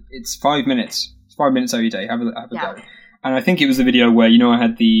 it's 5 minutes. It's 5 minutes every day. Have a go." And I think it was the video where, I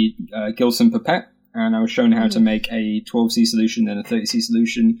had the Gilson pipette, and I was shown how to make a 12C solution and a 30C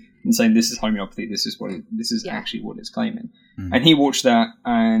solution, and saying this is homeopathy, this is actually what it's claiming. And he watched that,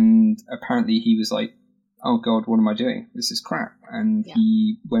 and apparently he was like, "Oh God, what am I doing? This is crap." And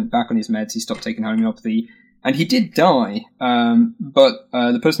he went back on his meds, he stopped taking homeopathy, and he did die, but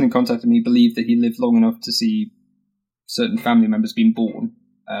the person who contacted me believed that he lived long enough to see certain family members being born,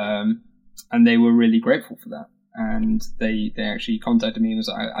 and they were really grateful for that. And they actually contacted me and was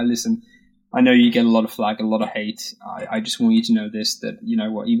like, I listen, I know you get a lot of flag, a lot of hate. I just want you to know this, that,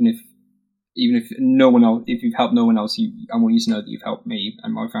 even if no one else, if you've helped no one else, I want you to know that you've helped me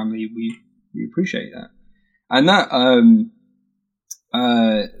and my family. We appreciate that. And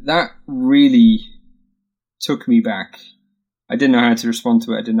that really took me back. I didn't know how to respond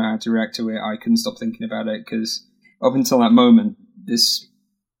to it. I didn't know how to react to it. I couldn't stop thinking about it because up until that moment, this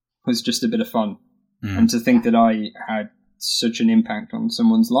was just a bit of fun. And to think that I had such an impact on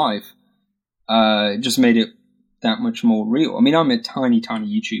someone's life, it just made it that much more real. I mean, I'm a tiny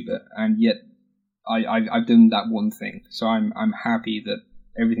YouTuber, and yet I've done that one thing. So I'm happy that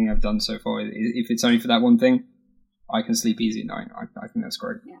everything I've done so far, if it's only for that one thing, I can sleep easy at night. I think that's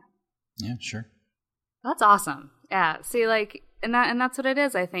great. Yeah, sure. That's awesome. Yeah. See, like, and that's what it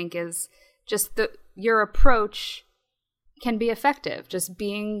is, I think, is just your approach can be effective. Just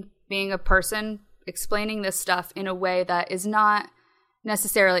being a person explaining this stuff in a way that is not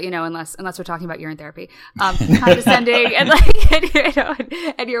necessarily, unless we're talking about urine therapy, condescending and like,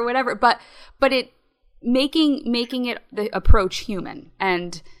 and you're whatever, but it making it the approach human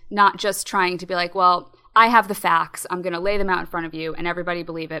and not just trying to be like, well, I have the facts, I'm going to lay them out in front of you and everybody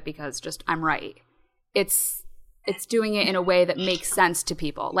believe it because just I'm right. It's doing it in a way that makes sense to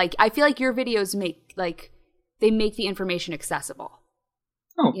people. Like, I feel like your videos make the information accessible.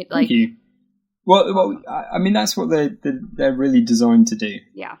 Oh, thank you. Well, I mean, that's what they're really designed to do.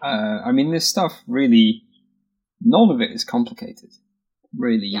 Yeah. I mean, this stuff really, none of it is complicated.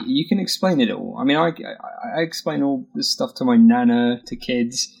 Really, yeah. You can explain it all. I mean, I explain all this stuff to my nana, to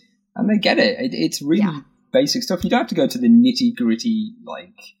kids, and they get it. It's really basic stuff. You don't have to go to the nitty gritty,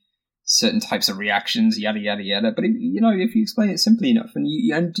 like certain types of reactions, yada yada yada. But if you explain it simply enough, and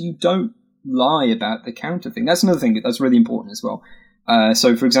you don't lie about the counter thing, that's another thing that's really important as well.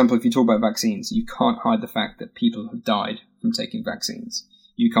 So, for example, if you talk about vaccines, you can't hide the fact that people have died from taking vaccines.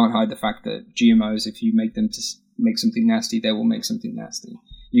 You can't hide the fact that GMOs, if you make them to make something nasty, they will make something nasty.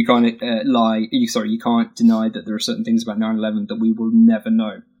 You can't you can't deny that there are certain things about 9/11 that we will never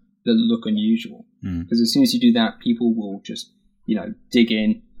know that look unusual. Because as soon as you do that, people will just, dig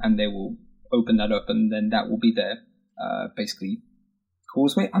in and they will open that up, and then that will be their basically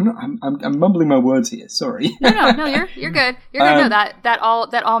causeway. I'm mumbling my words here. Sorry. No, you're good. You're good. No, that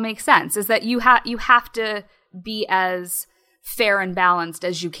all makes sense. Is that you have to be as fair and balanced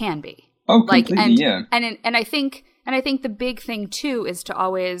as you can be. Oh, completely. Yeah. And I think the big thing too is to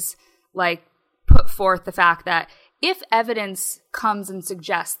always like put forth the fact that if evidence comes and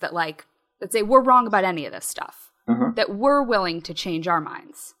suggests that, like, let's say we're wrong about any of this stuff, that we're willing to change our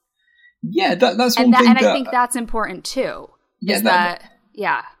minds. Yeah, that's one thing. And I think that's important too. Yeah.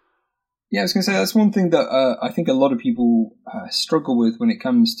 Yeah, I was going to say that's one thing that I think a lot of people struggle with when it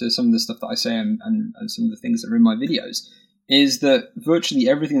comes to some of the stuff that I say and some of the things that are in my videos, is that virtually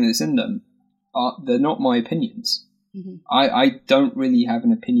everything that's in them, they're not my opinions. Mm-hmm. I don't really have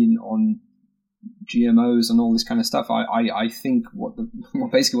an opinion on GMOs and all this kind of stuff. I think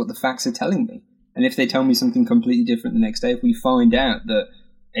basically what the facts are telling me. And if they tell me something completely different the next day, if we find out that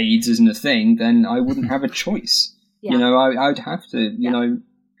AIDS isn't a thing, then I wouldn't have a choice. Yeah. I'd have to,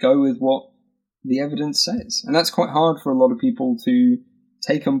 go with what the evidence says. And that's quite hard for a lot of people to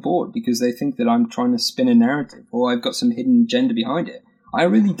take on board because they think that I'm trying to spin a narrative or I've got some hidden agenda behind it. I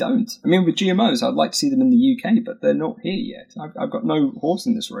really don't. I mean, with GMOs, I'd like to see them in the UK, but they're not here yet. I've got no horse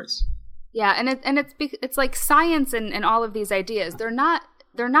in this race. Yeah, and it's like science and all of these ideas. They're not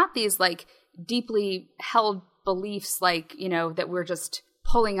these like deeply held beliefs like, that we're just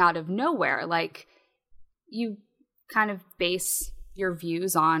pulling out of nowhere. Like, you kind of base your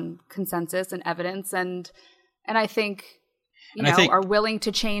views on consensus and evidence, and I think are willing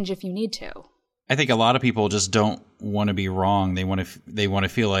to change if you need to. I think a lot of people just don't want to be wrong. They want to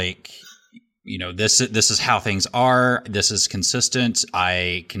feel like, this is how things are. This is consistent.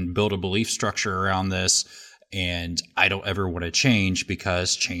 I can build a belief structure around this, and I don't ever want to change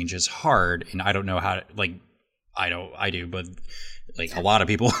because change is hard, and I don't know how to, like, I do, but like a lot of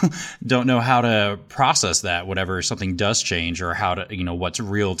people don't know how to process that whenever something does change, or how to, what's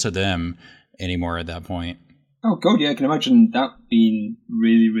real to them anymore at that point. Oh God, yeah, I can imagine that being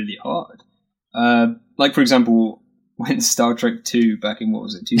really, really hard. Like, for example, when Star Trek 2 back in,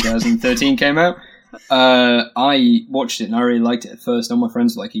 2013 came out, I watched it and I really liked it at first. All my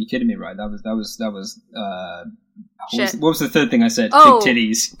friends were like, "Are you kidding me?" Right? That was what was the third thing I said? Oh, big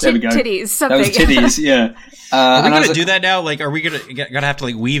titties. There we go. Titties. Something. That was titties. Yeah. Are we gonna do that now? Like, are we gonna have to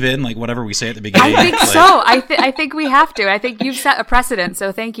like weave in like whatever we say at the beginning? I think so. I think we have to. I think you've set a precedent.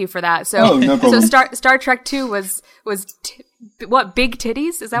 So thank you for that. So, no problem. So Star Trek 2 was what, big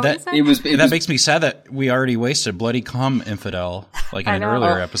titties? Is that what you said? That makes me sad that we already wasted bloody cum infidel like in an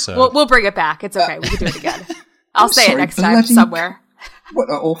earlier episode. We'll bring it back. It's okay. We can do it again. I'll say it next time somewhere. What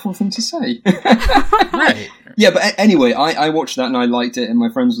an awful thing to say. Right. Yeah, but anyway, I watched that and I liked it, and my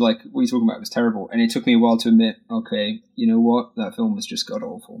friends were like, "What are you talking about? It was terrible." And it took me a while to admit, okay, you know what? That film was just god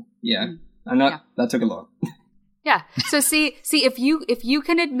awful. Yeah. And that took a lot. Yeah. So see if you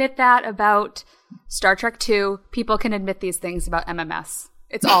can admit that about Star Trek 2, people can admit these things about MMS.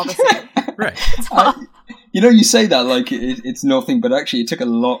 It's all the same. Right. you say that like it's nothing, but actually it took a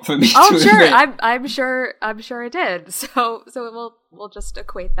lot for me to sure. admit. I'm sure it did. So we'll just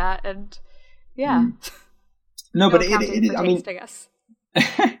equate that and yeah. No, but it I mean, I guess.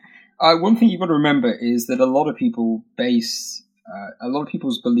 One thing you've got to remember is that a lot of people's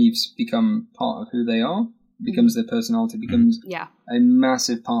beliefs become part of who they are, becomes their personality, becomes a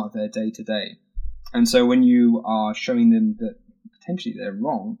massive part of their day-to-day. And so when you are showing them that potentially they're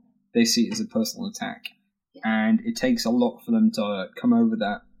wrong, they see it as a personal attack. Yeah. And it takes a lot for them to come over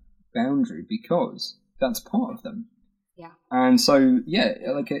that boundary because that's part of them. Yeah. And so,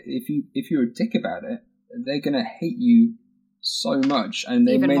 like if you're a dick about it, they're going to hate you so much, and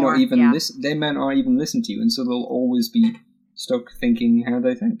they may not even listen. They may not even listen to you, and so they'll always be stuck thinking how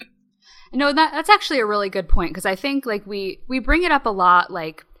they think. No, that's actually a really good point, because I think like we bring it up a lot,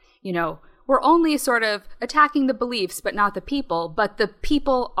 like, we're only sort of attacking the beliefs but not the people, but the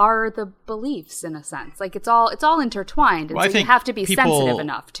people are the beliefs in a sense. Like it's all intertwined, and so you have to be sensitive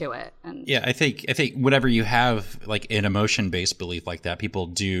enough to it. And I think whenever you have like an emotion-based belief like that, people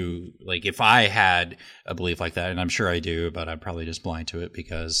do, like if I had a belief like that, and I'm sure I do, but I'm probably just blind to it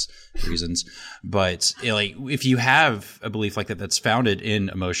because reasons. But like if you have a belief like that that's founded in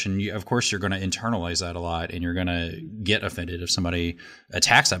emotion, of course you're going to internalize that a lot, and you're going to get offended if somebody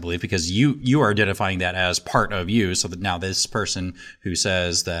attacks that belief because you are identifying that as part of you. So that now this person who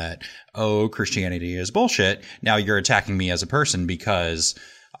says that, Christianity is bullshit, now you're attacking me as a person because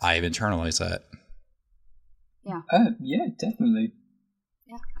I've internalized that. Yeah. Yeah, definitely.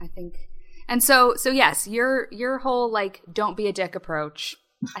 Yeah, I think. And so yes, your whole like don't be a dick approach,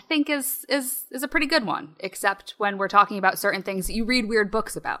 I think is a pretty good one, except when we're talking about certain things that you read weird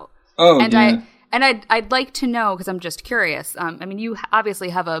books about. I'd like to know, because I'm just curious. I mean, you obviously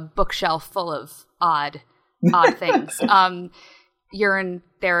have a bookshelf full of odd things. Urine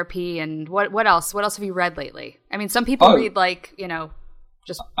therapy and what else? What else have you read lately? I mean, some people read like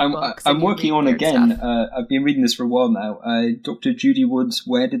just books. I'm working on again. I've been reading this for a while now. Dr. Judy Wood's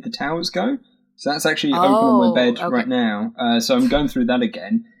Where Did the Towers Go? So that's actually open on my bed right now. So I'm going through that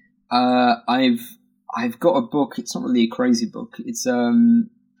again. I've got a book. It's not really a crazy book. It's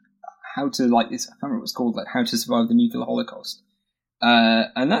how to I can't remember what it's called, like How to Survive the Nuclear Holocaust.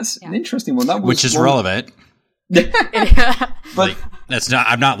 And that's an interesting one. That was which is relevant. But that's not.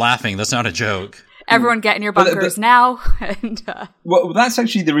 I'm not laughing. That's not a joke. Everyone get in your bunkers now. And well, that's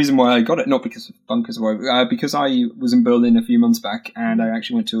actually the reason why I got it, not because of bunkers, because I was in Berlin a few months back, and I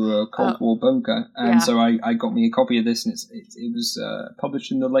actually went to a Cold War bunker, and so I got me a copy of this, and it was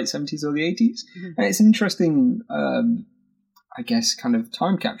published in the late 70s, early 80s, and it's an interesting, I guess, kind of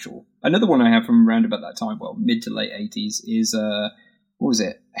time capsule. Another one I have from around about that time, well, mid to late 80s, is what was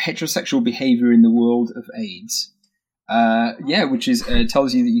it? Heterosexual Behavior in the World of AIDS. Which is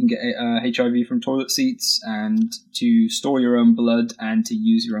tells you that you can get HIV from toilet seats, and to store your own blood, and to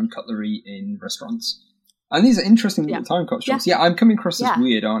use your own cutlery in restaurants. And these are interesting little time capsules. Yeah, I'm coming across as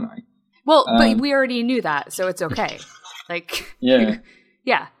weird, aren't I? Well, but we already knew that, so it's okay. Like, yeah.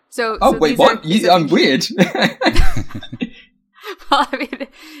 So wait, what? I'm weird. Well, I mean,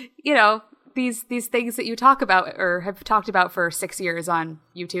 these things that you talk about or have talked about for 6 years on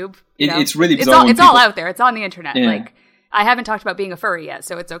YouTube. It's really bizarre. It's all out there. It's on the internet. Yeah. Like, I haven't talked about being a furry yet,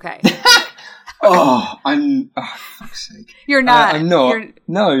 so it's okay. Fuck's sake. You're not. I'm not.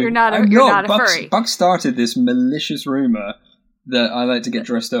 You're not a furry. Buck started this malicious rumor that I like to get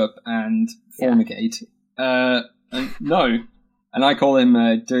dressed up and fornicate. And I call him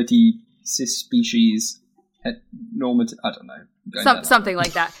dirty cis species normative. I don't know. Something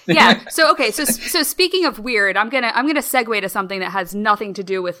like that. Yeah. So speaking of weird, I'm gonna segue to something that has nothing to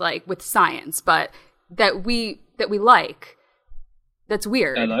do with science, but that we like. That's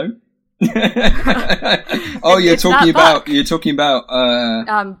weird. Hello. You're talking about bad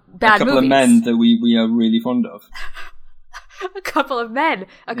a couple movies. of men that we are really fond of. A couple of men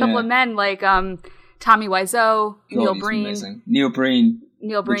like Tommy Wiseau, Neil Breen. Amazing. Neil Breen.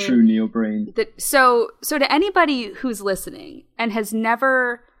 The true Neil Breen. So to anybody who's listening and has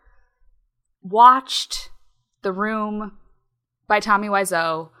never watched The Room by Tommy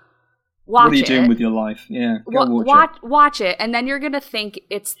Wiseau, watch it. What are you doing with your life? Yeah, watch it, and then you're going to think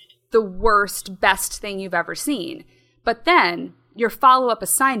it's the worst, best thing you've ever seen. But then your follow-up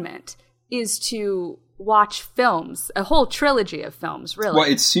assignment is to watch films, a whole trilogy of films, really. Well,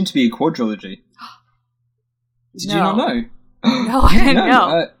 it's soon to be a quadrilogy. Did you not know? No, I didn't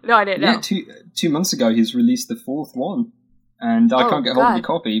know. No, I didn't know. 2 months ago, he's released the fourth one, and I can't get hold of the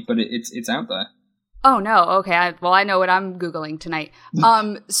copy, but it's out there. Oh no! Okay, I know what I'm Googling tonight.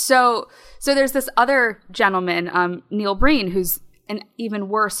 So there's this other gentleman, Neil Breen, who's an even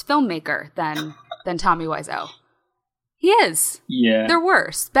worse filmmaker than than Tommy Wiseau. He is. Yeah. They're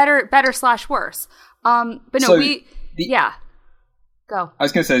worse. Better/worse. But no, yeah. Go. I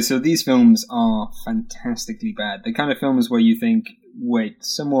was going to say, so these films are fantastically bad. The kind of films where you think, wait,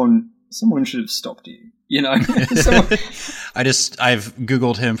 someone should have stopped you. You know, I've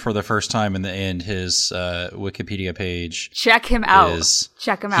Googled him for the first time, and his Wikipedia page. Check him out.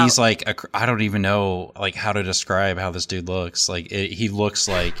 Check him out. He's like, I don't even know like how to describe how this dude looks. Like he looks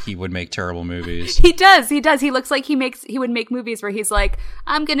like he would make terrible movies. He does. He looks like he would make movies where he's like,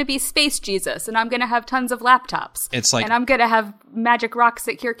 I'm going to be Space Jesus, and I'm going to have tons of laptops. It's like, and I'm going to have magic rocks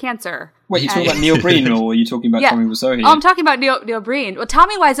that cure cancer. Wait, you talking about Neil Breen, or are you talking about Tommy Wiseau here? Oh, I'm talking about Neil Breen. Well,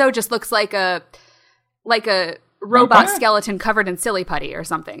 Tommy Wiseau just looks like a robot skeleton covered in silly putty or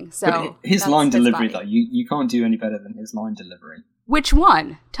something. So but his line delivery, though, you can't do any better than his line delivery. Which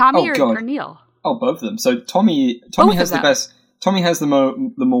one, Tommy or Neil? Oh, both of them. So Tommy has the best. Tommy has the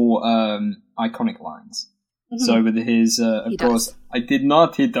more iconic lines. Mm-hmm. So with his, of course, does. I did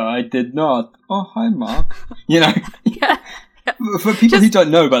not hit her. I did not. Oh, hi, Mark. You know. Yeah. For people who don't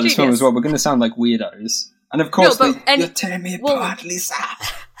know about this film as well, we're going to sound like weirdos. And of course, you're tearing me apart, Lisa.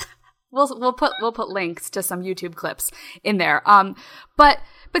 We'll put links to some YouTube clips in there. But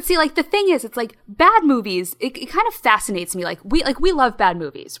see, like the thing is, it's like bad movies. It kind of fascinates me. We love bad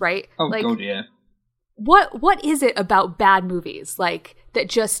movies, right? Oh God, yeah. What is it about bad movies like that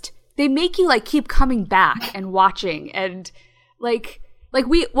just they make you like keep coming back and watching and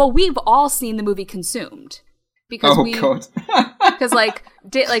we've all seen the movie Consumed because we recorded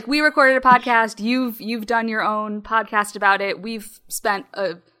a podcast. You've done your own podcast about it. We've spent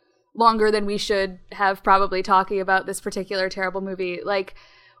longer than we should have probably talking about this particular terrible movie. Like,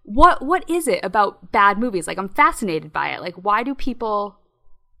 what is it about bad movies? Like, I'm fascinated by it. Like, why do people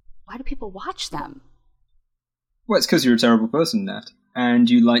watch them? Well, it's because you're a terrible person, Nat, and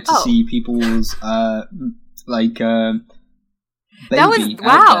you like to see people's baby that was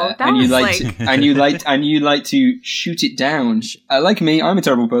wow. That and was you like to shoot it down. Like me, I'm a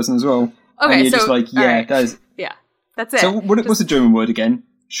terrible person as well. Okay, and you're so just like, yeah, right. that's it. So what's the German word again?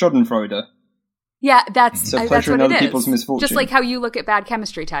 Schadenfreude. Yeah, that's what other it people's is. misfortune. Just like how you look at bad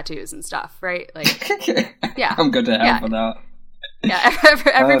chemistry tattoos and stuff, right? Like, yeah, I'm good to have for that. Yeah,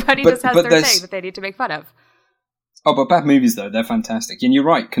 everybody just has their thing that they need to make fun of. Oh, but bad movies though, they're fantastic. And you're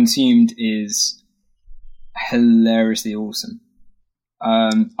right, Consumed is hilariously awesome.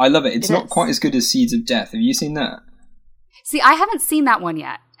 I love it. It's not quite as good as Seeds of Death. Have you seen that? See, I haven't seen that one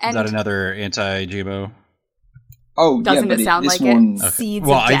yet. Is that another anti-GMO? Oh, doesn't it sound like one... it? Okay. Seeds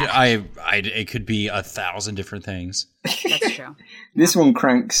of Death. It could be 1,000 different things. That's true. This one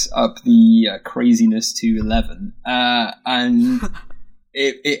cranks up the craziness to 11, and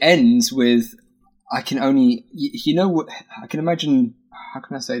it ends with I can only I can imagine. How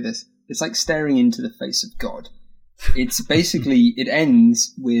can I say this? It's like staring into the face of God. It's basically, it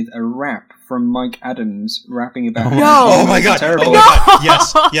ends with a rap from Mike Adams rapping about... Oh my god! Terrible. Oh my god!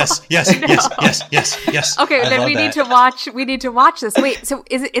 Yes. Okay, then we need to watch this. Wait, so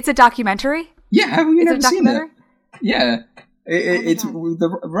it's a documentary? Yeah, have you never seen it? Yeah. It's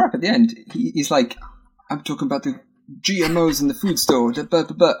the rap at the end. He's like, I'm talking about the GMOs in the food store.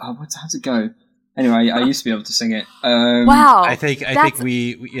 How's it go? Anyway, I used to be able to sing it. Wow! I think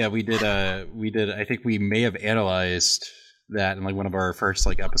we did. I think we may have analyzed that in like one of our first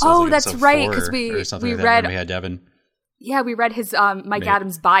like episodes. Oh, like that's right, because we read. When we had Devin. Yeah, we read his Mike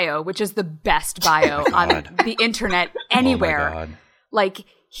Adams bio, which is the best bio on the internet anywhere. Oh my god! Like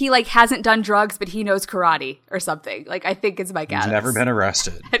he hasn't done drugs, but he knows karate or something. Like I think it's Mike Adams. He's never been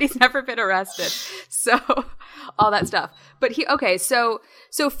arrested. And he's never been arrested. So all that stuff. But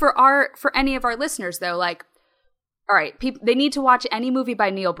so for any of our listeners though, like, all right, they need to watch any movie by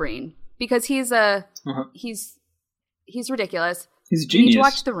Neil Breen because he's ridiculous. He's a genius. You need to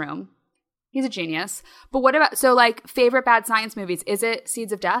watch The Room. He's a genius. But what about like favorite bad science movies? Is it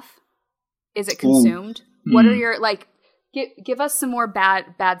Seeds of Death? Is it Consumed? Ooh. What are your like? Give us some more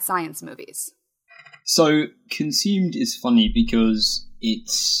bad science movies. So Consumed is funny because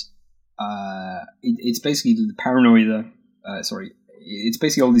it's basically the paranoia. It's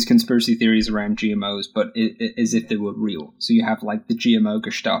basically all these conspiracy theories around GMOs, but as if they were real. So you have like the GMO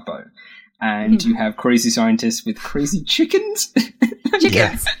Gestapo, and you have crazy scientists with crazy chickens.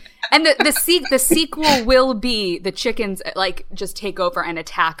 Chickens. And the sequel will be the chickens like just take over and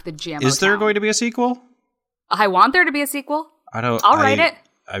attack the GMO. Is there going to be a sequel? I want there to be a sequel. I'll write it.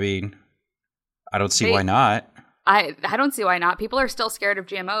 I mean, I don't see why not. I don't see why not. People are still scared of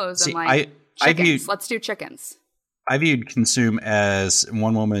GMOs and like chickens. Let's do chickens. I viewed Consume as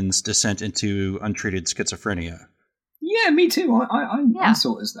one woman's descent into untreated schizophrenia. Yeah, me too. I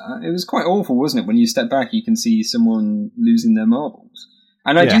saw it as that. It was quite awful, wasn't it? When you step back, you can see someone losing their marbles.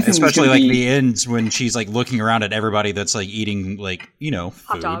 And I do think especially like the ends when she's like looking around at everybody that's like eating like, you know,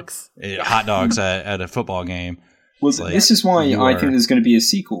 food, hot dogs at a football game. Well, this is why I think there's going to be a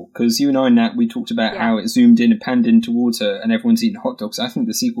sequel, because you and I, Nat, we talked about how it zoomed in and panned in towards her and everyone's eating hot dogs. I think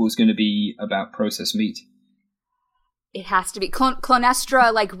the sequel is going to be about processed meat. It has to be.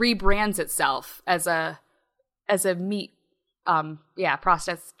 Clonestra like rebrands itself as a meat,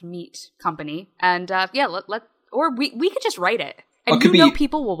 processed meat company. And or we could just write it. And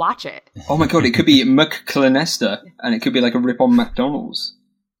people will watch it. Oh my god, it could be McClonesta, and it could be like a rip on McDonald's.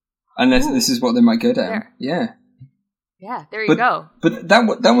 And this is what they might go down. There. Yeah. Yeah, there you go. But that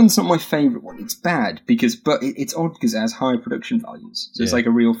one's not my favourite one. It's bad, but it's odd because it has high production values. So it's like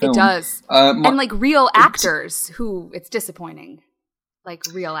a real film. It does. And like real actors who it's disappointing. Like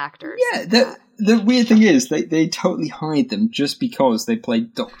real actors. Yeah, the weird thing is they totally hide them just because they play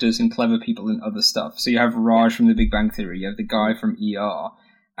doctors and clever people in other stuff. So you have Raj from The Big Bang Theory, you have the guy from ER,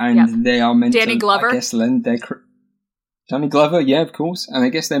 and they are meant Danny Glover? I guess, lend their... Danny Glover, yeah, of course. And I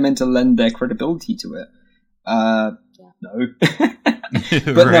guess they're meant to lend their credibility to it. No.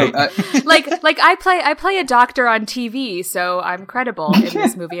 But right. no. Like I play a doctor on TV, so I'm credible in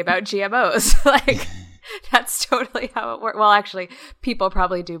this movie about GMOs. Like... That's totally how it works. Well, actually, people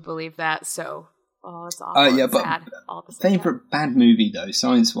probably do believe that, so... Oh, it's awful. Yeah, but sad. All at the same favourite bad movie, though,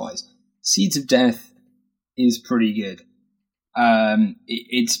 science-wise, Seeds of Death is pretty good.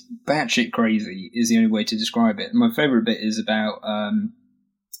 It's batshit crazy, is the only way to describe it. My favourite bit is about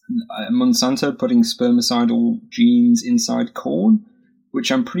Monsanto putting spermicidal genes inside corn,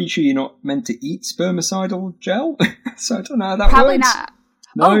 which I'm pretty sure you're not meant to eat spermicidal gel, so I don't know how that Probably works. Not.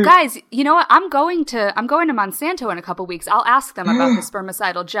 No. Oh, guys, you know what? I'm going to Monsanto in a couple weeks. I'll ask them about the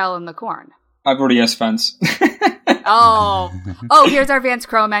spermicidal gel in the corn. I've already asked Vance. Oh, here's our Vance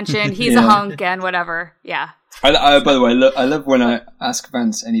Crowe mention. He's a hunk and whatever. Yeah. By the way, I love when I ask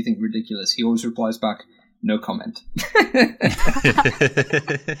Vance anything ridiculous. He always replies back, "No comment."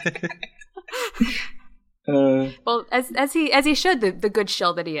 Well, as he should, the good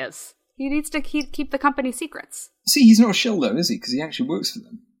shill that he is. He needs to keep the company secrets. See, he's not a shill though, is he? Because he actually works for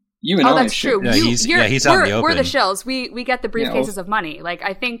them. You and I. That's true. Yeah, he's out in the open. We're the shills. We get the briefcases of money. Like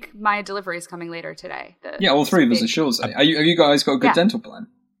I think my delivery is coming later today. All three of us are shills. Have you guys got a good dental plan?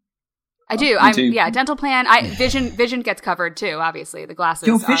 I do. Dental plan. Vision gets covered too. Obviously, the glasses.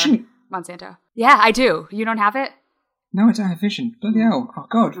 Your vision. Are Monsanto. Yeah, I do. You don't have it? No, I don't have vision. Bloody hell! Oh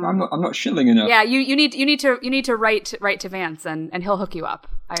God, I'm not shilling enough. Yeah, you need to write to Vance and he'll hook you up.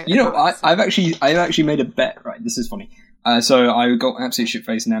 I've actually made a bet. Right, this is funny. So I got absolute shit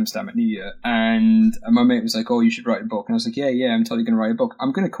face in Amsterdam at New Year, and my mate was like, "Oh, you should write a book," and I was like, "Yeah, I'm totally going to write a book.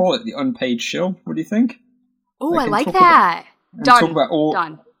 I'm going to call it The Unpaid Shill." What do you think? Oh, I like that. Done.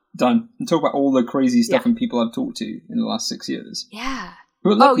 Done. And talk about all the crazy stuff and people I've talked to in the last 6 years. Yeah.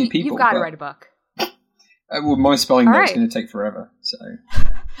 Who are lovely people. You've got to write a book. Well, my spelling note's going to take forever, so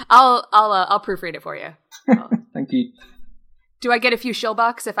I'll proofread it for you. Thank you. Do I get a few shill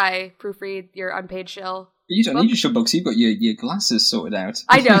bucks if I proofread your unpaid shill? You don't need your shill bucks. You've got your glasses sorted out.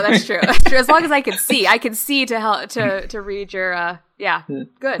 I know, that's true. As long as I can see to help to read your good.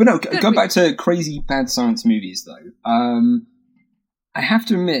 But no, going back to crazy bad science movies though. I have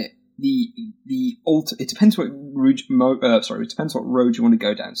to admit it depends what road you want to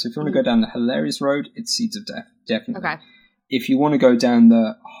go down. So if you want to go down the hilarious road, it's Seeds of Death, definitely. Okay. If you want to go down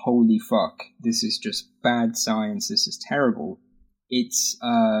the holy fuck, this is just bad science, this is terrible, it's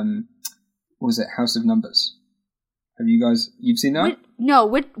what was it, House of Numbers. Have you've seen that?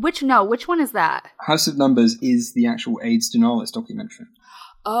 Which one is that? House of Numbers is the actual AIDS denialist documentary.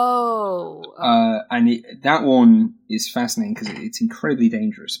 Oh. And that one is fascinating because it's incredibly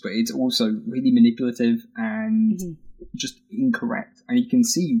dangerous, but it's also really manipulative and just incorrect. And you can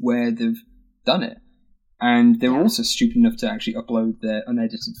see where they've done it. And they were also stupid enough to actually upload their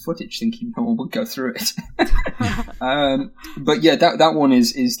unedited footage, thinking no one would go through it. But yeah, that one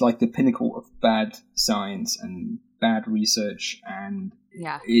is like the pinnacle of bad science and bad research, and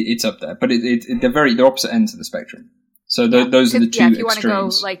it's up there. But they're opposite ends of the spectrum. So those are the two extremes. If you want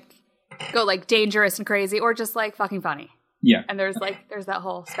to go like dangerous and crazy, or just like fucking funny. Yeah. And there's that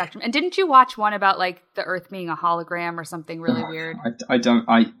whole spectrum. And didn't you watch one about like the Earth being a hologram or something really weird? I don't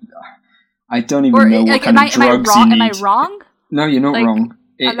even know what kind of drugs you need. Am I wrong? No, you're not wrong.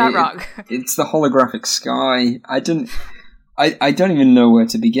 I'm not wrong. It's the holographic sky. I don't even know where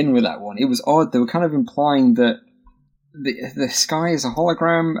to begin with that one. It was odd. They were kind of implying that the sky is a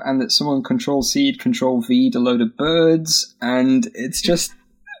hologram and that someone control-C'd, control-V'd a load of birds, and it's just...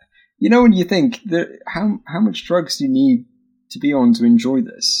 You know, when you think that how much drugs do you need to be on to enjoy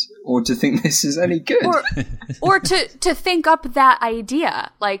this, or to think this is any good, or to think up that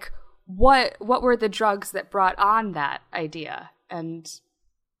idea, like what were the drugs that brought on that idea? And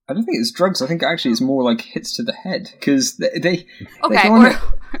I don't think it's drugs. I think actually it's more like hits to the head, because they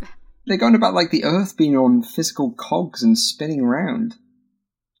go on about like the Earth being on physical cogs and spinning around.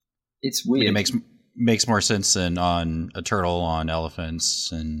 It's weird. I mean, it makes more sense than on a turtle on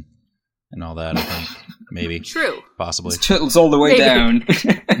elephants and all that, I think. Maybe. True. Possibly. It's turtles all the way down.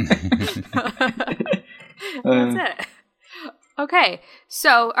 That's it. Okay.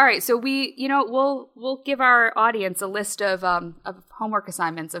 So, all right. So we'll give our audience a list of homework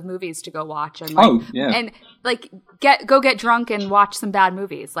assignments of movies to go watch, and and like go get drunk and watch some bad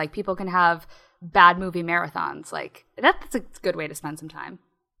movies. Like, people can have bad movie marathons. Like, that's a good way to spend some time.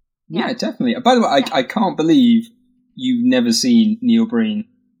 Yeah, definitely. By the way, I can't believe you've never seen Neil Breen.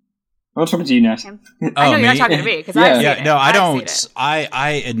 I'm not talking to you, Nat. I know you're not talking to me, because I've seen it. No, I don't.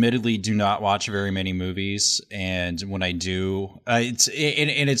 I admittedly do not watch very many movies, and when I do,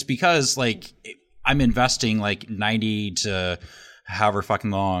 it's because like I'm investing like 90 to however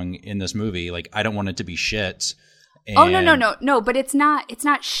fucking long in this movie. Like, I don't want it to be shit. No, but it's not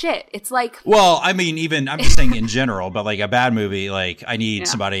shit. It's like, well, I mean, even I'm just saying in general, but like a bad movie, like I need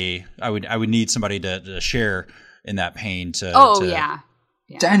somebody. I would need somebody to share in that pain. Yeah.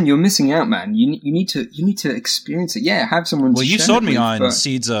 Dan, you're missing out, man. You need to experience it. Yeah, have someone. Well, you sold me on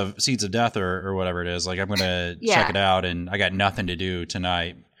Seeds of Death or whatever it is. Like, I'm gonna check it out, and I got nothing to do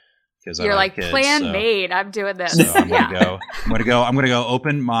tonight because you're like kids, plan made. I'm doing this. So I'm gonna go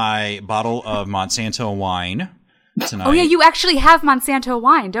open my bottle of Monsanto wine tonight. Oh yeah, you actually have Monsanto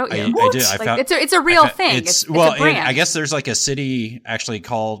wine, don't you? I do. It's a real thing. It's a brand. I guess there's like a city actually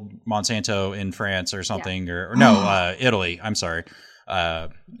called Monsanto in France or something, or no, Italy. I'm sorry.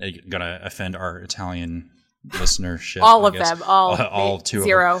 Gonna offend our Italian listenership. All of them. All two.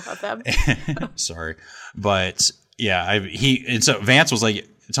 Zero of them. Sorry, but yeah, so Vance was like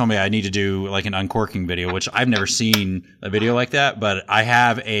telling me I need to do like an uncorking video, which I've never seen a video like that, but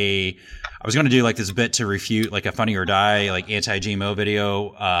I was going to do like this bit to refute like a Funny or Die like anti-GMO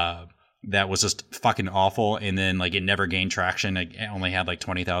video that was just fucking awful, and then like it never gained traction. It only had like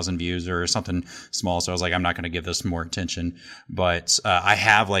 20,000 views or something small, so I was like, I'm not going to give this more attention. But I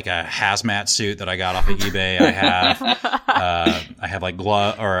have like a hazmat suit that I got off of eBay. I have like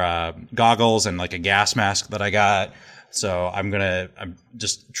goggles and like a gas mask that I got. So I'm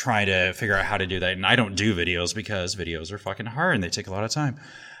just trying to figure out how to do that. And I don't do videos because videos are fucking hard and they take a lot of time.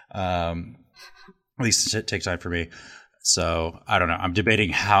 At least it takes time for me. So I don't know. I'm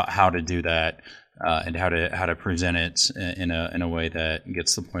debating how to do that and how to present it in a way that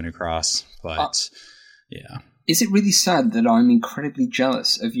gets the point across. But yeah. Is it really sad that I'm incredibly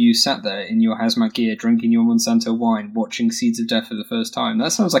jealous of you sat there in your hazmat gear, drinking your Monsanto wine, watching Seeds of Death for the first time?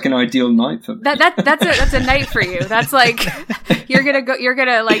 That sounds like an ideal night for me. That's a night for you. That's like you're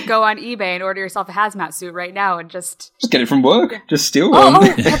gonna like go on eBay and order yourself a hazmat suit right now and just get it from work. Just steal one.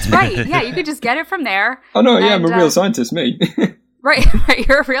 Oh, that's right. Yeah, you could just get it from there. Oh no, yeah, I'm a real scientist, me. Right.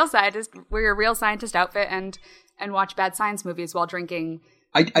 You're a real scientist. Wear your real scientist outfit and watch bad science movies while drinking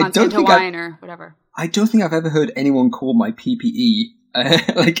Monsanto wine or whatever. I don't think I've ever heard anyone call my PPE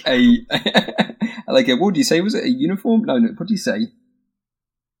like a what do you say? Was it a uniform? No. What do you say?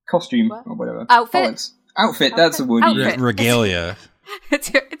 Costume or whatever. Outfit. Outfit. That's the word. Regalia.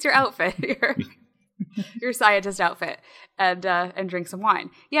 It's your outfit. Your scientist outfit, and drink some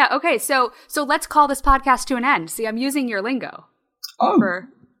wine. Yeah. Okay. So let's call this podcast to an end. See, I'm using your lingo. Oh.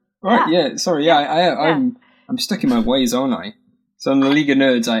 Right. Yeah. Sorry. Yeah. I'm stuck in my ways, aren't I? So in the League of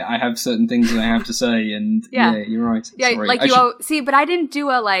Nerds, I have certain things that I have to say, and yeah you're right. Yeah, sorry. Like see, but I didn't do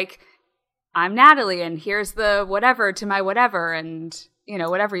a like, I'm Natalie, and here's the whatever to my whatever, and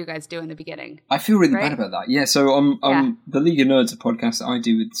whatever you guys do in the beginning. I feel really bad about that. Yeah, so the League of Nerds, a podcast that I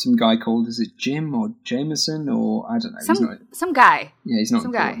do with some guy called, is it Jim or Jameson or I don't know. Some guy. Yeah, he's not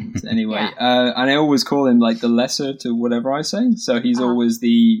some important. Guy. Anyway, and I always call him like the lesser to whatever I say. So he's always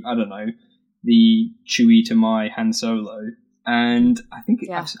the the Chewie to my Han Solo. And I think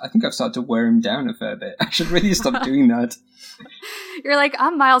I've started to wear him down a fair bit. I should really stop doing that. You're like,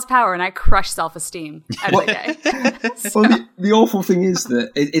 I'm Myles Power, and I crush self-esteem every day. Well, the awful thing is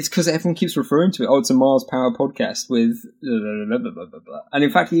that it's because everyone keeps referring to it. Oh, it's a Myles Power podcast with blah, blah, blah, blah, blah. And in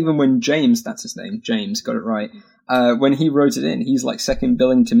fact, even when James, that's his name, James, got it right, when he wrote it in, he's like second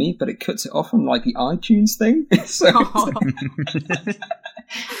billing to me, but it cuts it off on like the iTunes thing.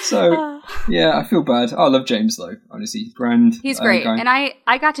 So yeah, I feel bad. I love James though, honestly. Grand. He's great. And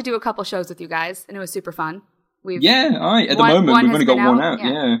I got to do a couple shows with you guys, and it was super fun. At the moment we've only got one out.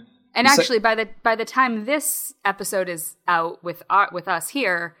 Yeah. And actually, by the time this episode is out with us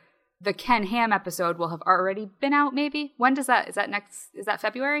here, the Ken Ham episode will have already been out. Maybe when does that? Is that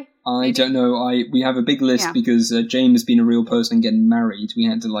February? I don't know. We have a big list because James being a real person getting married, we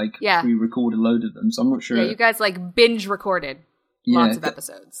had to pre-record a load of them. So I'm not sure. Yeah, you guys binge recorded lots of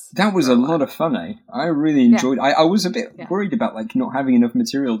episodes. That was a lot of fun, eh? I really enjoyed. I was a bit worried about not having enough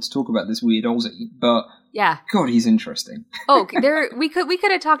material to talk about this weird Aussie, but God, he's interesting. Oh, we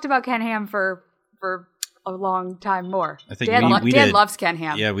could have talked about Ken Ham for a long time more. I think Dan loves Ken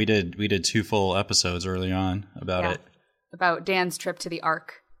Ham. Yeah, we did 2 full episodes early on about it. About Dan's trip to the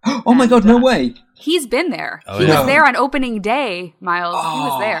Ark. Oh my God, no way. He's been there. He was there on opening day, Myles. He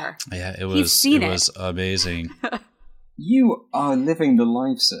was there. Yeah, it was amazing. You are living the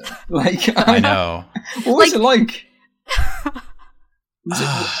life, sir. I know. What was it like?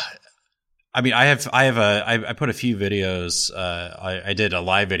 I mean, I put a few videos. I did a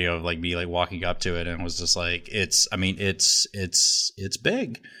live video of me walking up to it, and it was just it's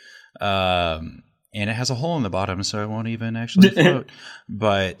big, and it has a hole in the bottom, so it won't even actually float.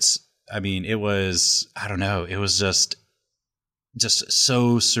 But I mean, it was, I don't know, it was just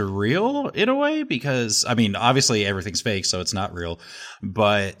so surreal in a way, because I mean, obviously everything's fake, so it's not real,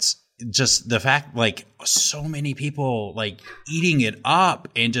 but just the fact so many people eating it up,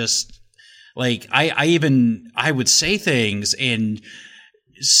 and just I would say things and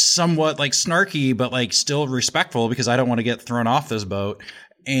somewhat snarky, but still respectful, because I don't want to get thrown off this boat.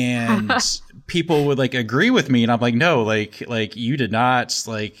 And people would agree with me, and I'm like, no, you did not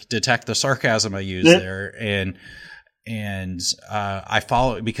detect the sarcasm I used there. And I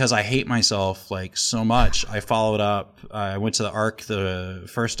followed, because I hate myself so much. I followed up. I went to the Ark the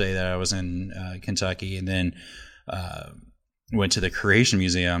first day that I was in Kentucky, and then went to the Creation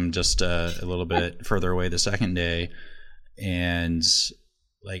Museum just a little bit further away the second day. And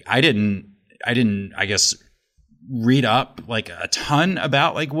I didn't, I guess, read up a ton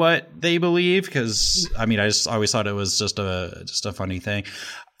about what they believe, because I mean, I just always thought it was just a funny thing.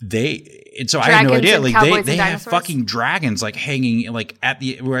 So I had no idea. They have fucking dragons hanging at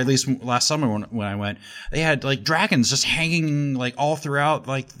or at least last summer when I went, they had dragons just hanging all throughout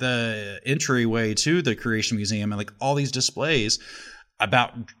the entryway to the Creation Museum, and all these displays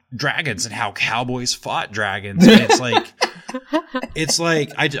about dragons and how cowboys fought dragons. And it's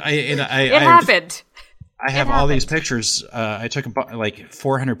it happened. I have all these pictures. I took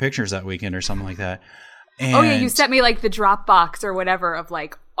 400 pictures that weekend or something like that. And you sent me the Dropbox or whatever of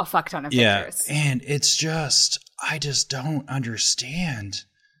a fuck ton of pictures. Yeah, and it's just, I just don't understand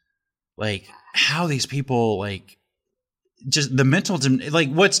how these people just the mental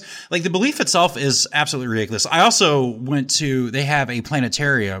what's the belief itself is absolutely ridiculous. I also they have a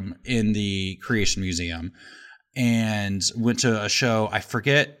planetarium in the Creation Museum, and went to a show. I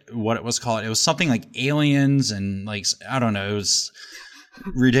forget what it was called. It was something like aliens, and I don't know, it was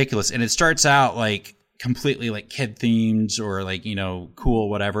ridiculous. And it starts out completely kid themed or cool,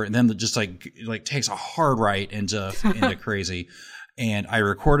 whatever, and then just takes a hard right into crazy. And I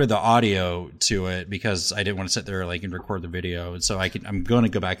recorded the audio to it because I didn't want to sit there and record the video, and so I'm going to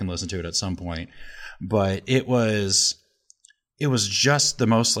go back and listen to it at some point. But it was just the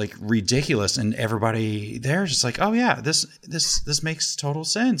most ridiculous, and everybody there is just oh yeah, this makes total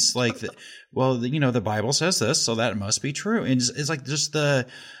sense. The Bible says this, so that must be true. And it's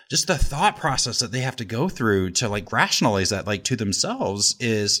just the thought process that they have to go through to rationalize that to themselves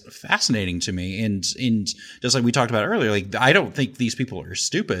is fascinating to me. And just we talked about earlier, I don't think these people are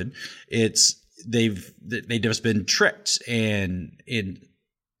stupid. They've just been tricked, and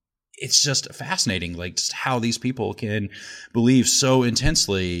it's just fascinating, just how these people can believe so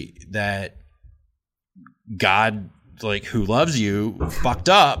intensely that God, who loves you, fucked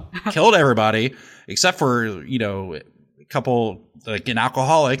up, killed everybody except for a couple, an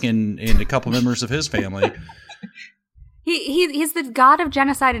alcoholic and a couple members of his family. He's the god of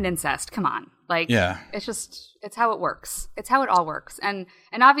genocide and incest. Come on, it's how it works. It's how it all works. And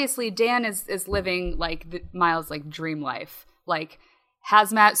obviously Dan is living Myles' dream life,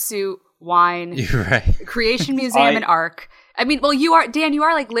 hazmat suit, wine, right. Creation Museum, and Ark. I mean, well, you are, Dan, you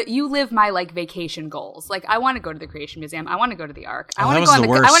are you live my vacation goals. I want to go to the Creation Museum. I want to go to the Ark. I want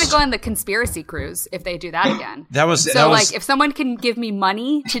to go on the conspiracy cruise if they do that again. If someone can give me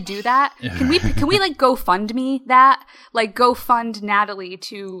money to do that, can we GoFund me that? GoFund Natalie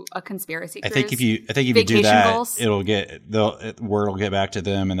to a conspiracy cruise. I think if you do that, goals? Word will get back to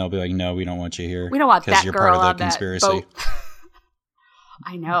them, and they'll be no, we don't want you here. We don't want that you're girl part of on the conspiracy. That boat.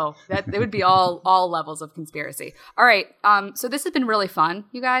 I know that it would be all levels of conspiracy. All right. So this has been really fun,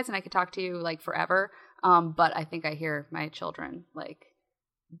 you guys, and I could talk to you forever. But I think I hear my children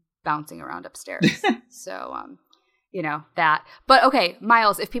bouncing around upstairs. So, that. But okay,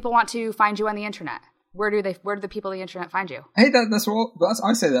 Myles, if people want to find you on the internet, where do the people on the internet find you? Hey,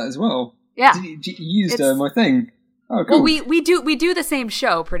 I say that as well. Yeah. You used my thing. Oh, cool. Well, we do the same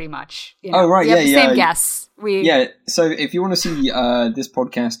show pretty much. Oh, right. We have the same guests. So if you want to see this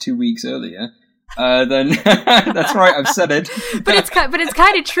podcast 2 weeks earlier, then that's right. I've said it. but it's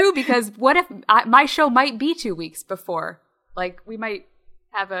kind of true, because what if my show might be 2 weeks before? Like, we might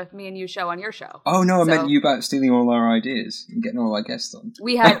have a me and you show on your show. Oh no, I meant you about stealing all our ideas and getting all our guests on.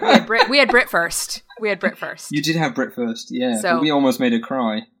 We had Brit first. You did have Brit first, yeah. So, but we almost made her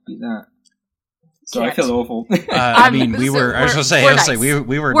cry. Beat that. So I feel awful. I mean, we were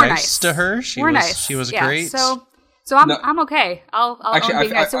nice to her. She was great. So I'm okay. I'll own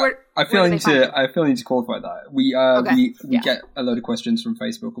being nice. So I feel need to qualify that. We get a load of questions from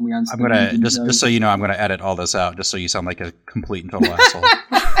Facebook and we answer. I'm gonna just so you know, I'm gonna edit all this out just so you sound like a complete and total asshole.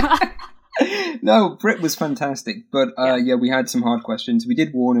 No, Brit was fantastic, but we had some hard questions. We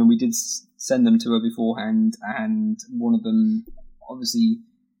did warn her. We did send them to her beforehand, and one of them obviously.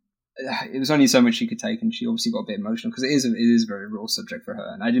 It was only so much she could take, and she obviously got a bit emotional because it is a very raw subject for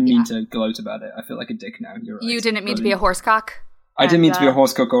her. And I didn't mean to gloat about it. I feel like a dick now. You're right. You didn't mean to be a horsecock. I didn't mean to be a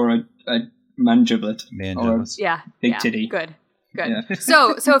horsecock or a man giblet. Big titty. Good. Yeah.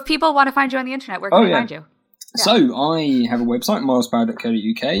 So if people want to find you on the internet, where can they find you? Yeah. So I have a website,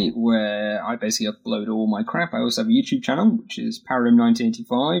 milespower.co.uk, where I basically upload all my crap. I also have a YouTube channel, which is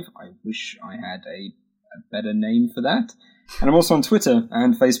PowerM1985. I wish I had a better name for that. And I'm also on Twitter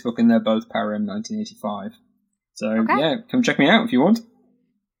and Facebook, and they're both PowerM1985. So, come check me out if you want.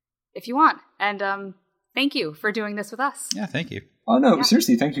 And thank you for doing this with us. Yeah, thank you. Oh, no,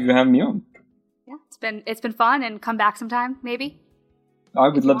 seriously, thank you for having me on. Yeah, it's been fun, and come back sometime, maybe. I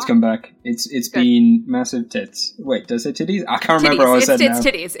would love to come back. It's been massive tits. Wait, does it titties? I can't remember what I said now. It's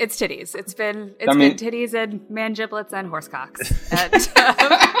titties. It's been titties and man giblets and horsecocks. And,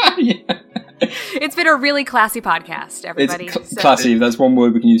 it's been a really classy podcast, everybody. It's classy. That's one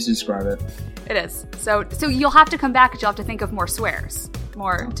word we can use to describe it. It is. So you'll have to come back, and you'll have to think of more swears,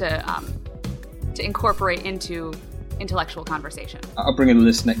 more to incorporate into intellectual conversation. I'll bring in a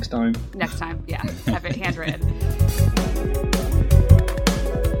list next time. Yeah. Have it handwritten.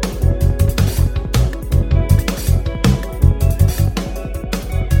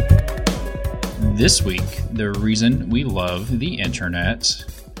 This week, the reason we love the internet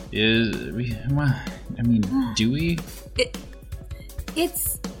is, do we?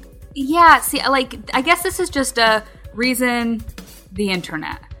 I guess this is just a reason the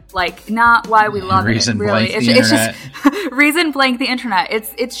internet. Like, not why we love it, really. It's just reason blank the internet.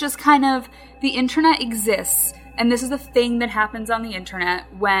 It's just kind of, the internet exists, and this is the thing that happens on the internet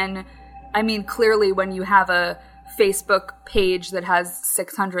clearly when you have a Facebook page that has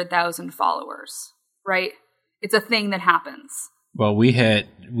 600,000 followers, right? It's a thing that happens. Well, we hit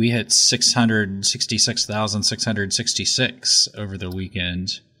 666,666 over the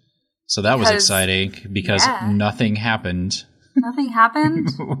weekend. So that was exciting because nothing happened. Nothing happened?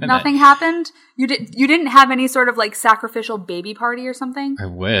 Nothing happened? You didn't have any sort of like sacrificial baby party or something? I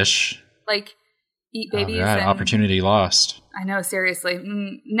wish. Like eat babies. Oh God, opportunity lost. I know, seriously.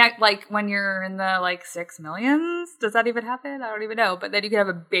 Like when you're in the like 6 millions, does that even happen? I don't even know. But then you could have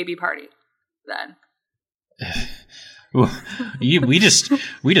a baby party then. we just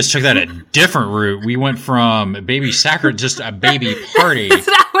took that a different route. We went from baby just a baby party. That's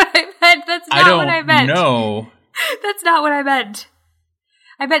not what I meant. That's not what I meant. No. That's not what I meant.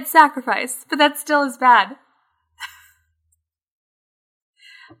 I meant sacrifice, but that still is bad.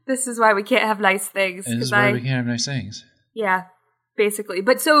 This is why we can't have nice things. This is why we can't have nice things. Yeah, basically.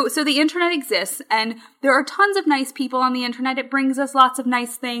 But so the internet exists, and there are tons of nice people on the internet. It brings us lots of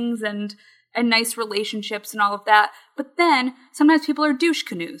nice things and nice relationships and all of that. But then sometimes people are douche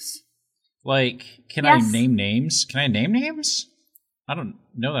canoes. Like, can I name names? Can I name names? I don't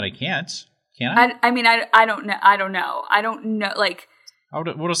know that I can't. Can I? I don't know. I don't know. Like,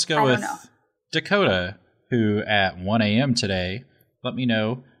 we'll just go with Dakota, who at 1 a.m. today let me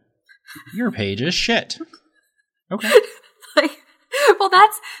know your page is shit. Okay. Well,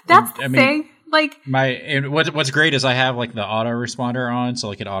 that's the thing. Like, what's great is I have like the autoresponder on, so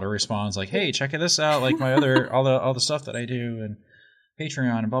like it auto responds like, "Hey, check this out!" Like my other all the stuff that I do and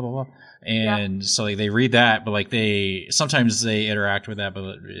Patreon and blah blah blah. And so like they read that, but like sometimes they interact with that,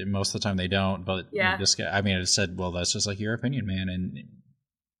 but most of the time they don't. But this guy, it said, "Well, that's just like your opinion, man," and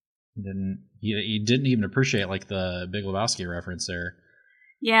he didn't even appreciate like the Big Lebowski reference there.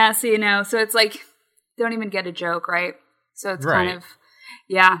 Yeah, so so it's like don't even get a joke, right? So it's kind of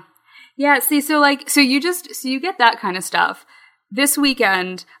yeah. See, so you get that kind of stuff. this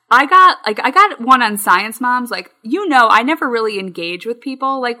weekend, I got one on Science Moms. Like, I never really engage with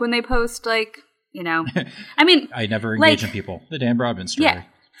people, like, when they post, like, I mean, I never engage in people. The Dan Broadbent story. Yeah.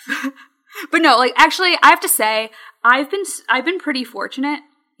 But no, like, actually, I have to say, I've been pretty fortunate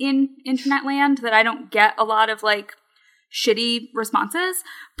in internet land that I don't get a lot of, like, shitty responses.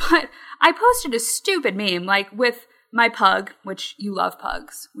 But I posted a stupid meme, like, with my pug, which you love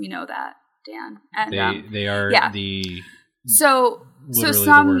pugs. We know that, Dan. And they are the literally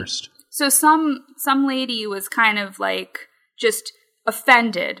the worst. So some lady was kind of like just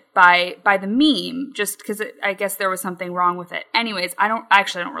offended by the meme, just because I guess there was something wrong with it. Anyways, I don't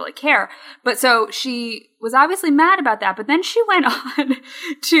really care. But so she was obviously mad about that. But then she went on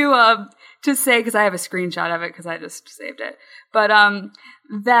to say, because I have a screenshot of it because I just saved it. But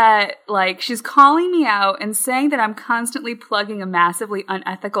that, like, she's calling me out and saying that I'm constantly plugging a massively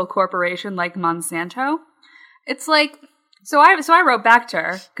unethical corporation like Monsanto. It's like, so I wrote back to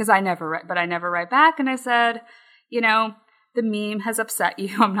her, because I never write back, and I said, the meme has upset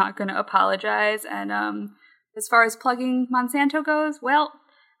you. I'm not going to apologize. And as far as plugging Monsanto goes, well,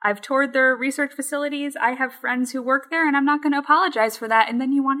 I've toured their research facilities. I have friends who work there, and I'm not going to apologize for that. And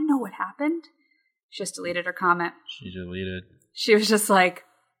then you want to know what happened? She just deleted her comment. She was just like,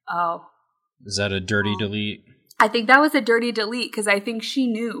 oh. Is that a dirty delete? I think that was a dirty delete, because I think she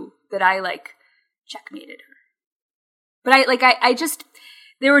knew that I, like, checkmated her. But I just,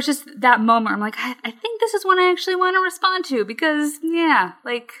 there was just that moment. I'm like, I think this is one I actually want to respond to, because, yeah,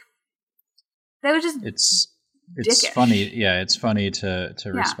 like, that was just It's dickish. funny. Yeah, it's funny to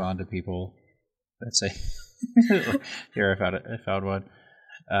respond to people that say, here, I found one.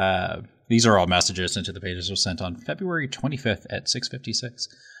 These are all messages sent to the pages was sent on February 25th at 6:56.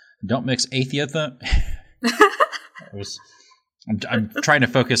 Don't mix atheism. I'm trying to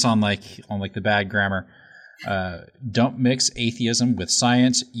focus on the bad grammar. Don't mix atheism with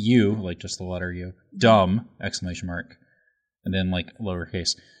science. You, like just the letter U. Dumb! ! And then, like,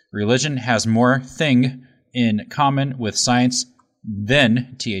 lowercase. Religion has more thing in common with science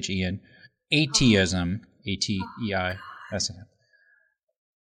than THEN. Atheism. ATEISM.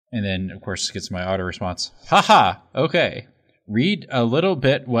 And then, of course, gets my auto response. Haha! Okay. Read a little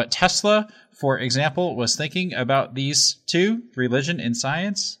bit what Tesla, for example, was thinking about these two, religion and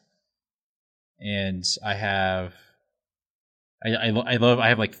science. And I have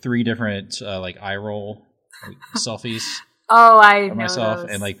like 3 different like eye roll selfies. Oh, I know myself, those.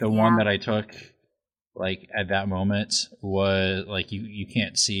 And like the one that I took, like at that moment, was like you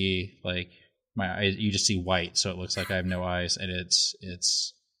can't see like my eyes. You just see white, so it looks like I have no eyes, and it's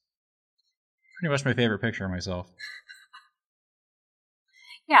pretty much my favorite picture of myself.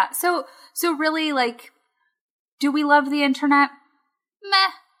 Yeah. So really, like, do we love the internet?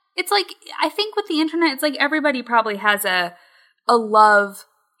 Meh. It's like, I think with the internet, it's like everybody probably has a love,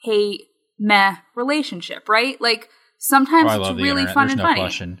 hate, meh relationship, right? Like, sometimes it's really fun and funny.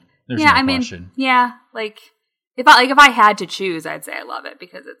 There's no question. Yeah, like if I had to choose, I'd say I love it,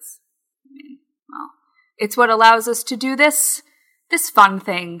 because it's what allows us to do this fun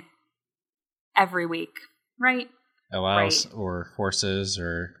thing every week, right? Allows, right. Or forces,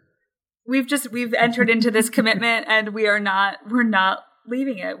 or we've entered into this commitment, and we're not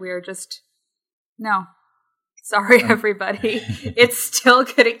leaving it. We are just, no. Sorry, everybody. It's still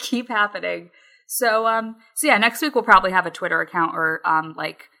gonna keep happening. So yeah, next week we'll probably have a Twitter account or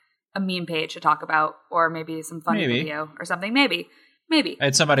like a meme page to talk about, or maybe some funny video or something. Maybe. I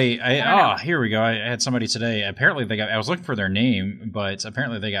had somebody. Here we go. I had somebody today. Apparently I was looking for their name, but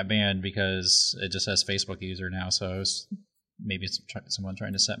apparently they got banned because it just says Facebook user now. So maybe it's someone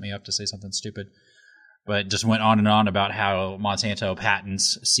trying to set me up to say something stupid. But just went on and on about how Monsanto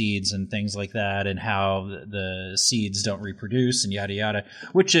patents seeds and things like that, and how the seeds don't reproduce and yada yada,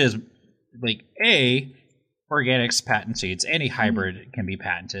 which is like organics patent seeds. Any hybrid can be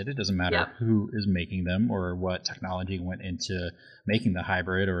patented. It doesn't matter who is making them or what technology went into making the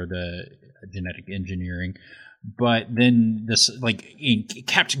hybrid or the genetic engineering. But then this it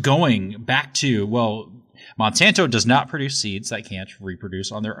kept going back to, well, Monsanto does not produce seeds that can't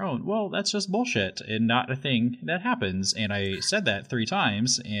reproduce on their own. Well, that's just bullshit and not a thing that happens. And I said that 3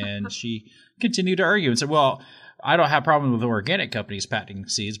 times, and she continued to argue and said, well, I don't have a problem with organic companies patenting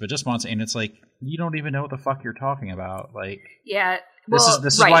seeds, but just Monsanto. And it's like, you don't even know what the fuck you're talking about. Like, yeah, well,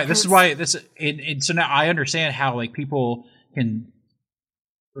 this is why. And so now I understand how, like, people can,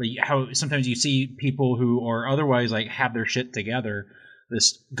 like, how sometimes you see people who are otherwise like have their shit together,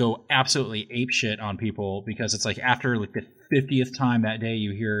 this go absolutely ape shit on people, because it's like after like the 50th time that day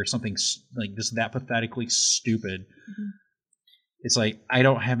you hear something like this, that pathetically stupid. Mm-hmm. It's like, I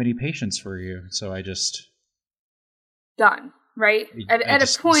don't have any patience for you, so I just done. right? At a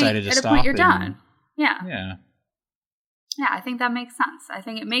point, you're done. Yeah. Yeah. Yeah, I think that makes sense. I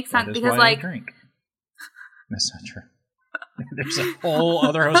think it makes sense That is because, why I like, drink. That's not true. There's a whole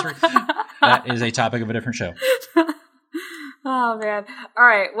other host. That is a topic of a different show. Oh man! All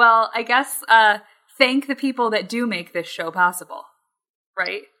right. Well, I guess thank the people that do make this show possible.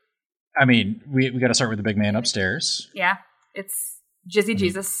 Right. I mean, we got to start with the big man upstairs. Yeah, it's Jizzy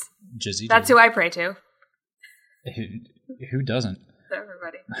Jesus. Jizzy. That's who I pray to. Who doesn't?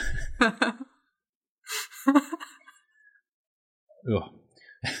 Everybody.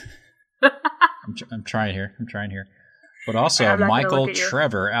 I'm trying here. But also Michael,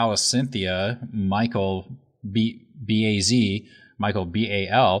 Trevor, Alice, Cynthia, Michael B-A-Z, Michael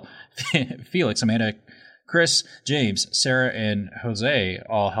B-A-L, Felix, Amanda, Chris, James, Sarah, and Jose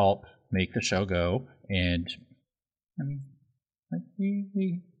all help make the show go. And I mean,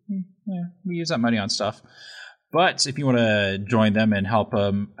 we use that money on stuff. But if you want to join them and help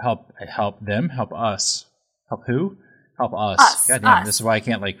us. Help who? Help us. God damn, this is why I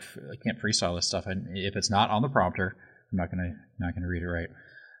can't freestyle this stuff. And if it's not on the prompter, I'm not gonna read it right.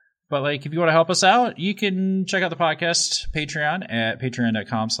 But like, if you want to help us out, you can check out the podcast Patreon at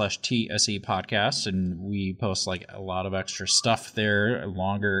patreon.com/tSE podcast, and we post like a lot of extra stuff there,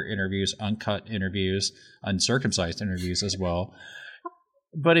 longer interviews, uncut interviews, uncircumcised interviews as well.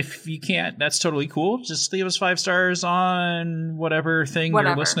 But if you can't, that's totally cool. Just leave us 5 stars on whatever thing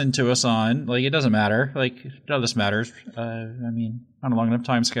you're listening to us on. Like, it doesn't matter. Like, none of this matters. I mean, on a long enough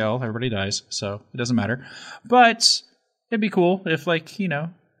time scale, everybody dies, so it doesn't matter. But it'd be cool if, like, you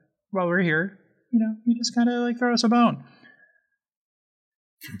know, while we're here, you know, you just kind of like throw us a bone.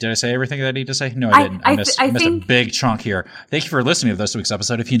 Did I say everything that I need to say? No, I didn't. I missed a big chunk here. Thank you for listening to this week's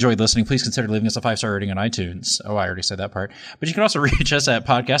episode. If you enjoyed listening, please consider leaving us a 5-star rating on iTunes. Oh, I already said that part. But you can also reach us at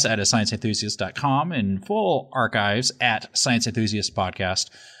podcast@scienceenthusiast.com and full archives at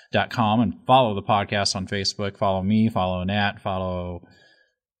scienceenthusiastpodcast.com, and follow the podcast on Facebook. Follow me, follow Nat, follow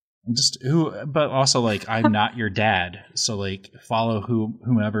but also, like, I'm not your dad. So, like, follow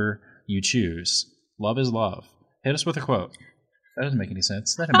whomever you choose. Love is love. Hit us with a quote. That doesn't make any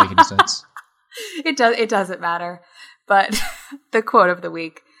sense. That didn't make any sense. It doesn't matter. But the quote of the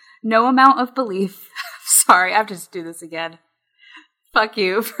week: no amount of belief. Sorry, I have to just do this again. Fuck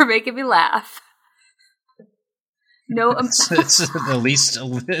you for making me laugh. No, it's the least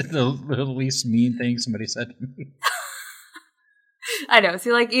mean thing somebody said to me. I know.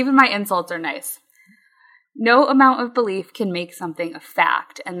 See, like, even my insults are nice. No amount of belief can make something a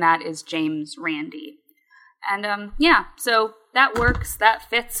fact, and that is James Randi. And yeah, so that works. That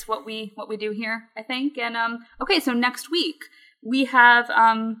fits what we do here, I think. And okay, so next week we have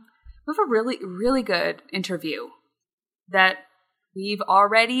a really, really good interview that we've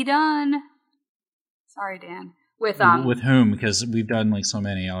already done. Sorry, Dan. With whom? Because we've done like so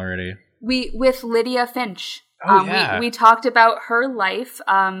many already. With Lydia Finch. Oh, yeah. We talked about her life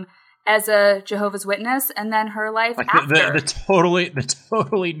as a Jehovah's Witness, and then her life like after. The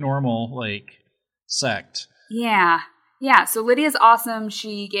totally normal, like, sect. Yeah. So Lydia's awesome.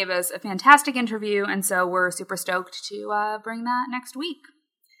 She gave us a fantastic interview, and so we're super stoked to bring that next week.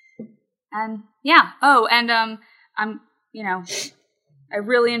 And yeah. Oh, and I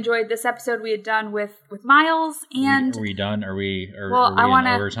really enjoyed this episode we had done with Myles. And are we done? Are we in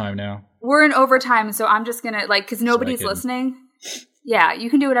overtime now? We're in overtime, so I'm just gonna, like, because nobody's listening. Yeah, you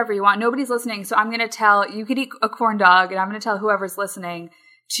can do whatever you want. Nobody's listening, so I'm gonna tell you could eat a corn dog, and I'm gonna tell whoever's listening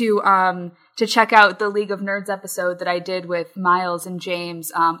to check out the League of Nerds episode that I did with Myles and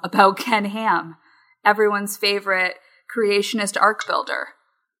James about Ken Ham, everyone's favorite creationist ark builder,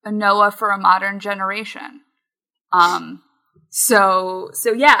 a Noah for a modern generation. So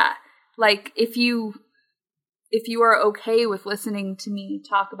yeah, like, if you are okay with listening to me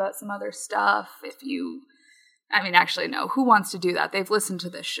talk about some other stuff, actually no, who wants to do that? They've listened to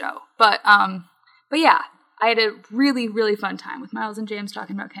this show, but yeah. I had a really, really fun time with Myles and James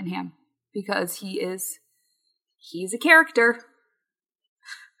talking about Ken Ham, because he's a character.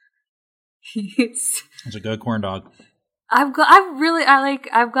 It's a good corn dog. I'm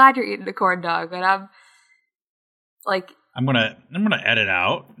glad you're eating a corn dog, and I'm like, I'm gonna edit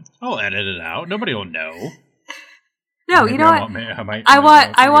out. I'll edit it out. Nobody will know. No, you know what? I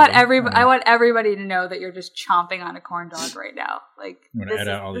want everybody to know that you're just chomping on a corn dog right now. Like,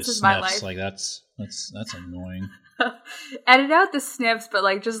 this is my life. Like, that's annoying. Edit out the sniffs, but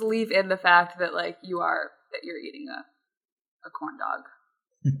like, just leave in the fact that like you're eating a corn dog.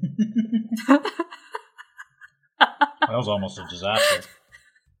 That was almost a disaster.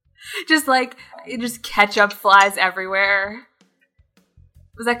 Just ketchup flies everywhere.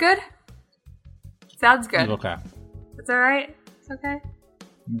 Was that good? Sounds good. Okay. It's all right. okay?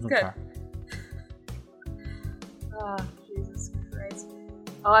 It's Good. okay. Oh, Jesus Christ.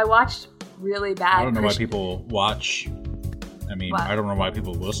 Oh, I watched really bad. I don't know why people watch. I mean, What? I don't know why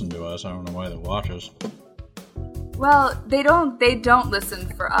people listen to us. I don't know why they watch us. Well, they don't listen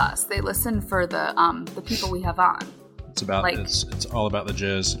for us. They listen for the people we have on. It's about Like- it's all about the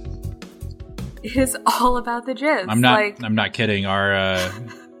jizz. It is all about the jizz. I'm not kidding. Our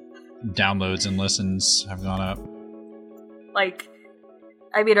downloads and listens have gone up.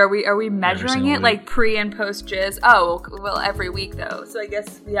 I mean, are we measuring single it week. like pre and post jizz? Oh, well, every week though. So I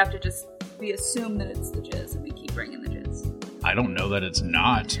guess we have to we assume that it's the jizz and we keep bringing the jizz. I don't know that it's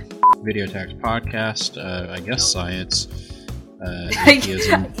not. Video Text Podcast, I guess science,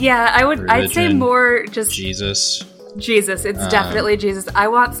 atheism, Yeah, I'd say religion, more just Jesus. Jesus. It's definitely Jesus. I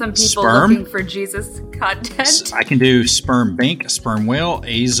want some people sperm? looking for Jesus content. I can do sperm bank, sperm whale,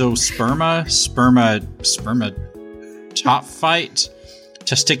 azosperma, sperma top fight,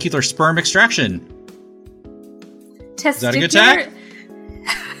 testicular sperm extraction. Testicular. Is that a good tag?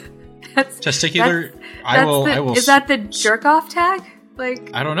 That's Testicular. I will. Is that the jerk off tag?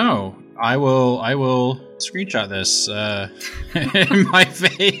 I don't know. I will screenshot this. My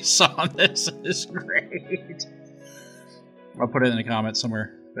face on this is great. I'll put it in the comments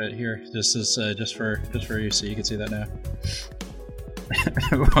somewhere. But here, this is just for you, so you can see that now.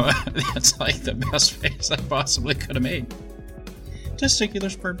 That's like the best face I possibly could have made.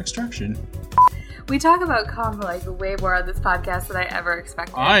 Testicular sperm extraction. We talk about cum way more on this podcast than I ever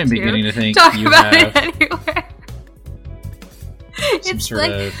expected. I am beginning to think talk you about have it anywhere. some It's sort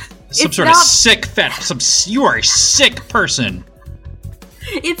of not- sick you are a sick person.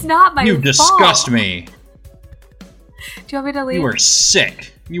 It's not my You fault. disgust me. Do you want me to leave? You are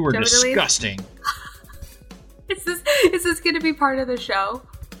sick. You were Do you want me to leave? disgusting. Is this going to be part of the show?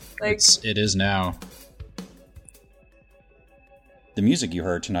 It is now. The music you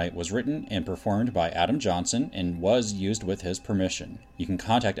heard tonight was written and performed by Adam Johnson and was used with his permission. You can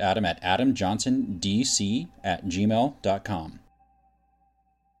contact Adam at adamjohnsondc@gmail.com.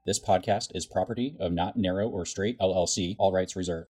 This podcast is property of Not Narrow or Straight LLC. All rights reserved.